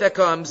Amalek that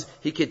comes.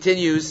 He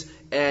continues,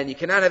 and you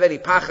cannot have any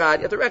pachad.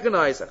 You have to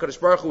recognize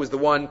HaKadosh Baruch Hu is the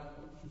one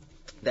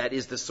that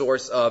is the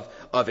source of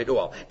it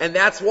all. And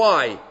that's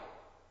why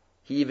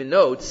he even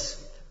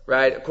notes,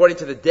 right, according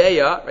to the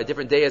Deya, right,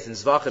 different Deyas in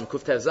Zvachim,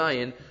 Kuftev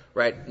Zayin,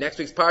 right, next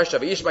week's Parsha,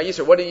 V'yishma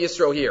Yisro, what did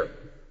Yisro hear?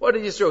 What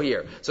did Yisro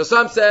hear? So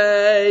some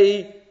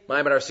say,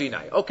 Ma'amad Har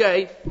Sinai.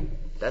 Okay,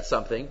 that's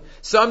something.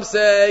 Some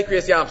say,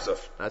 Kriyas Yamsuf.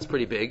 That's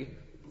pretty big.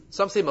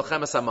 Some say,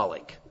 Melchemes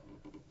Amalek.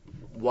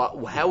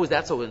 How is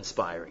that so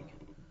inspiring?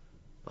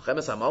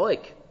 Melchemes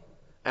Amalek?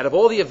 Out of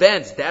all the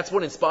events, that's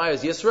what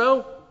inspires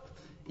Yisro?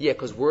 Yeah,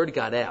 because word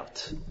got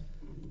out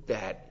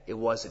that it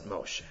wasn't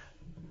Moshe.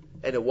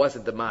 And it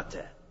wasn't the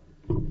Mateh.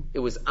 It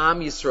was Am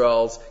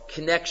Yisrael's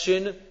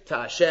connection to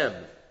Hashem.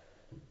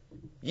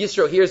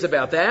 Yisro hears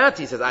about that.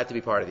 He says, I have to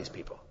be part of these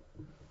people.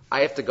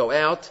 I have to go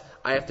out.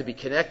 I have to be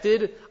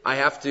connected. I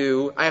have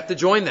to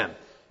join them.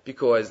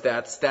 Because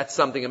that's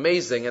something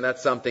amazing, and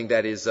that's something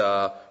that is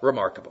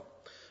remarkable.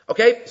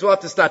 Okay, so we'll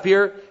have to stop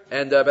here,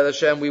 and B'ez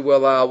Hashem,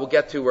 we'll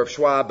get to Rav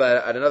Schwab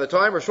at another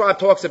time. Rav Schwab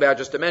talks about,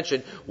 just to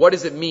mention, what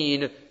does it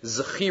mean,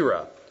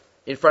 Zechira,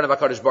 in front of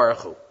HaKadosh Baruch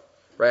Hu?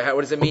 Right?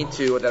 What does it mean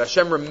that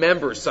Hashem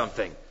remembers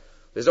something?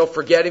 There's no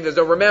forgetting, there's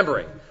no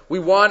remembering. We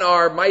want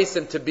our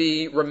Maisim to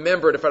be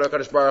remembered in front of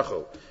HaKadosh Baruch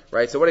Hu.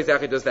 Right? So what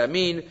exactly does that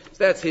mean?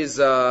 So that's his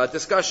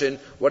discussion.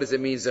 What does it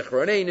mean,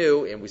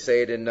 Zechronenu? And we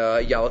say it in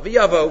Yalav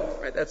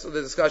V'Yavo. Right? That's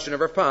the discussion of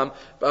Rav Pam,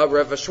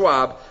 Rav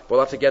Schwab. We'll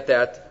have to get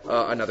that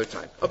another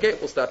time. Okay,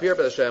 we'll stop here.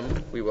 B'ez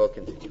Hashem, we will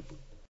continue.